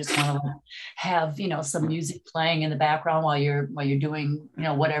there. If you just want to have, some music playing in the background while you're doing,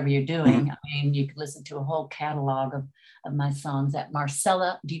 whatever you're doing. I mean, you can listen to a whole catalog of my songs at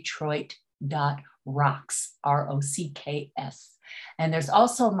marcelladetroit.rocks, ROCKS. And there's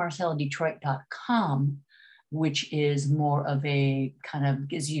also marcelladetroit.com, which is more of a kind of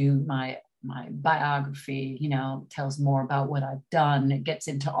gives you my biography, tells more about what I've done. It gets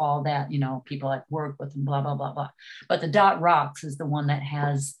into all that, people I've worked with and blah, blah, blah, blah. But the .rocks is the one that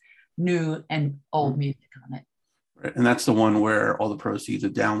has new and old music on it. Right. And that's the one where all the proceeds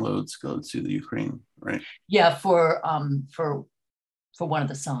of downloads go to the Ukraine, right? Yeah, for one of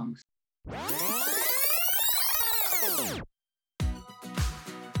the songs.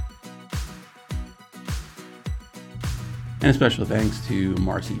 And a special thanks to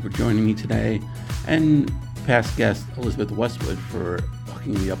Marcy for joining me today, and past guest Elizabeth Westwood for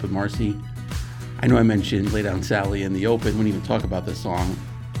hooking me up with Marcy. I know I mentioned Lay Down Sally in the open. We didn't even talk about this song.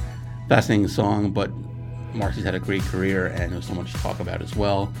 Fascinating song, but Marcy's had a great career and there's so much to talk about as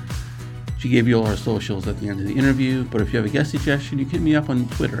well. She gave you all her socials at the end of the interview, but if you have a guest suggestion, you can hit me up on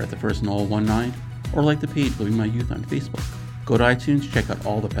Twitter at @thefirstknoll19 or like the page Living My Youth on Facebook. Go to iTunes, check out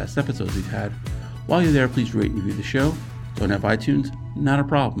all the past episodes we've had. While you're there, please rate and review the show. Don't have iTunes? Not a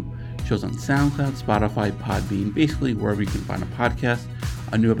problem. Show's on SoundCloud, Spotify, Podbean, basically wherever you can find a podcast.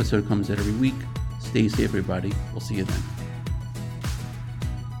 A new episode comes out every week. Stay safe, everybody. We'll see you then.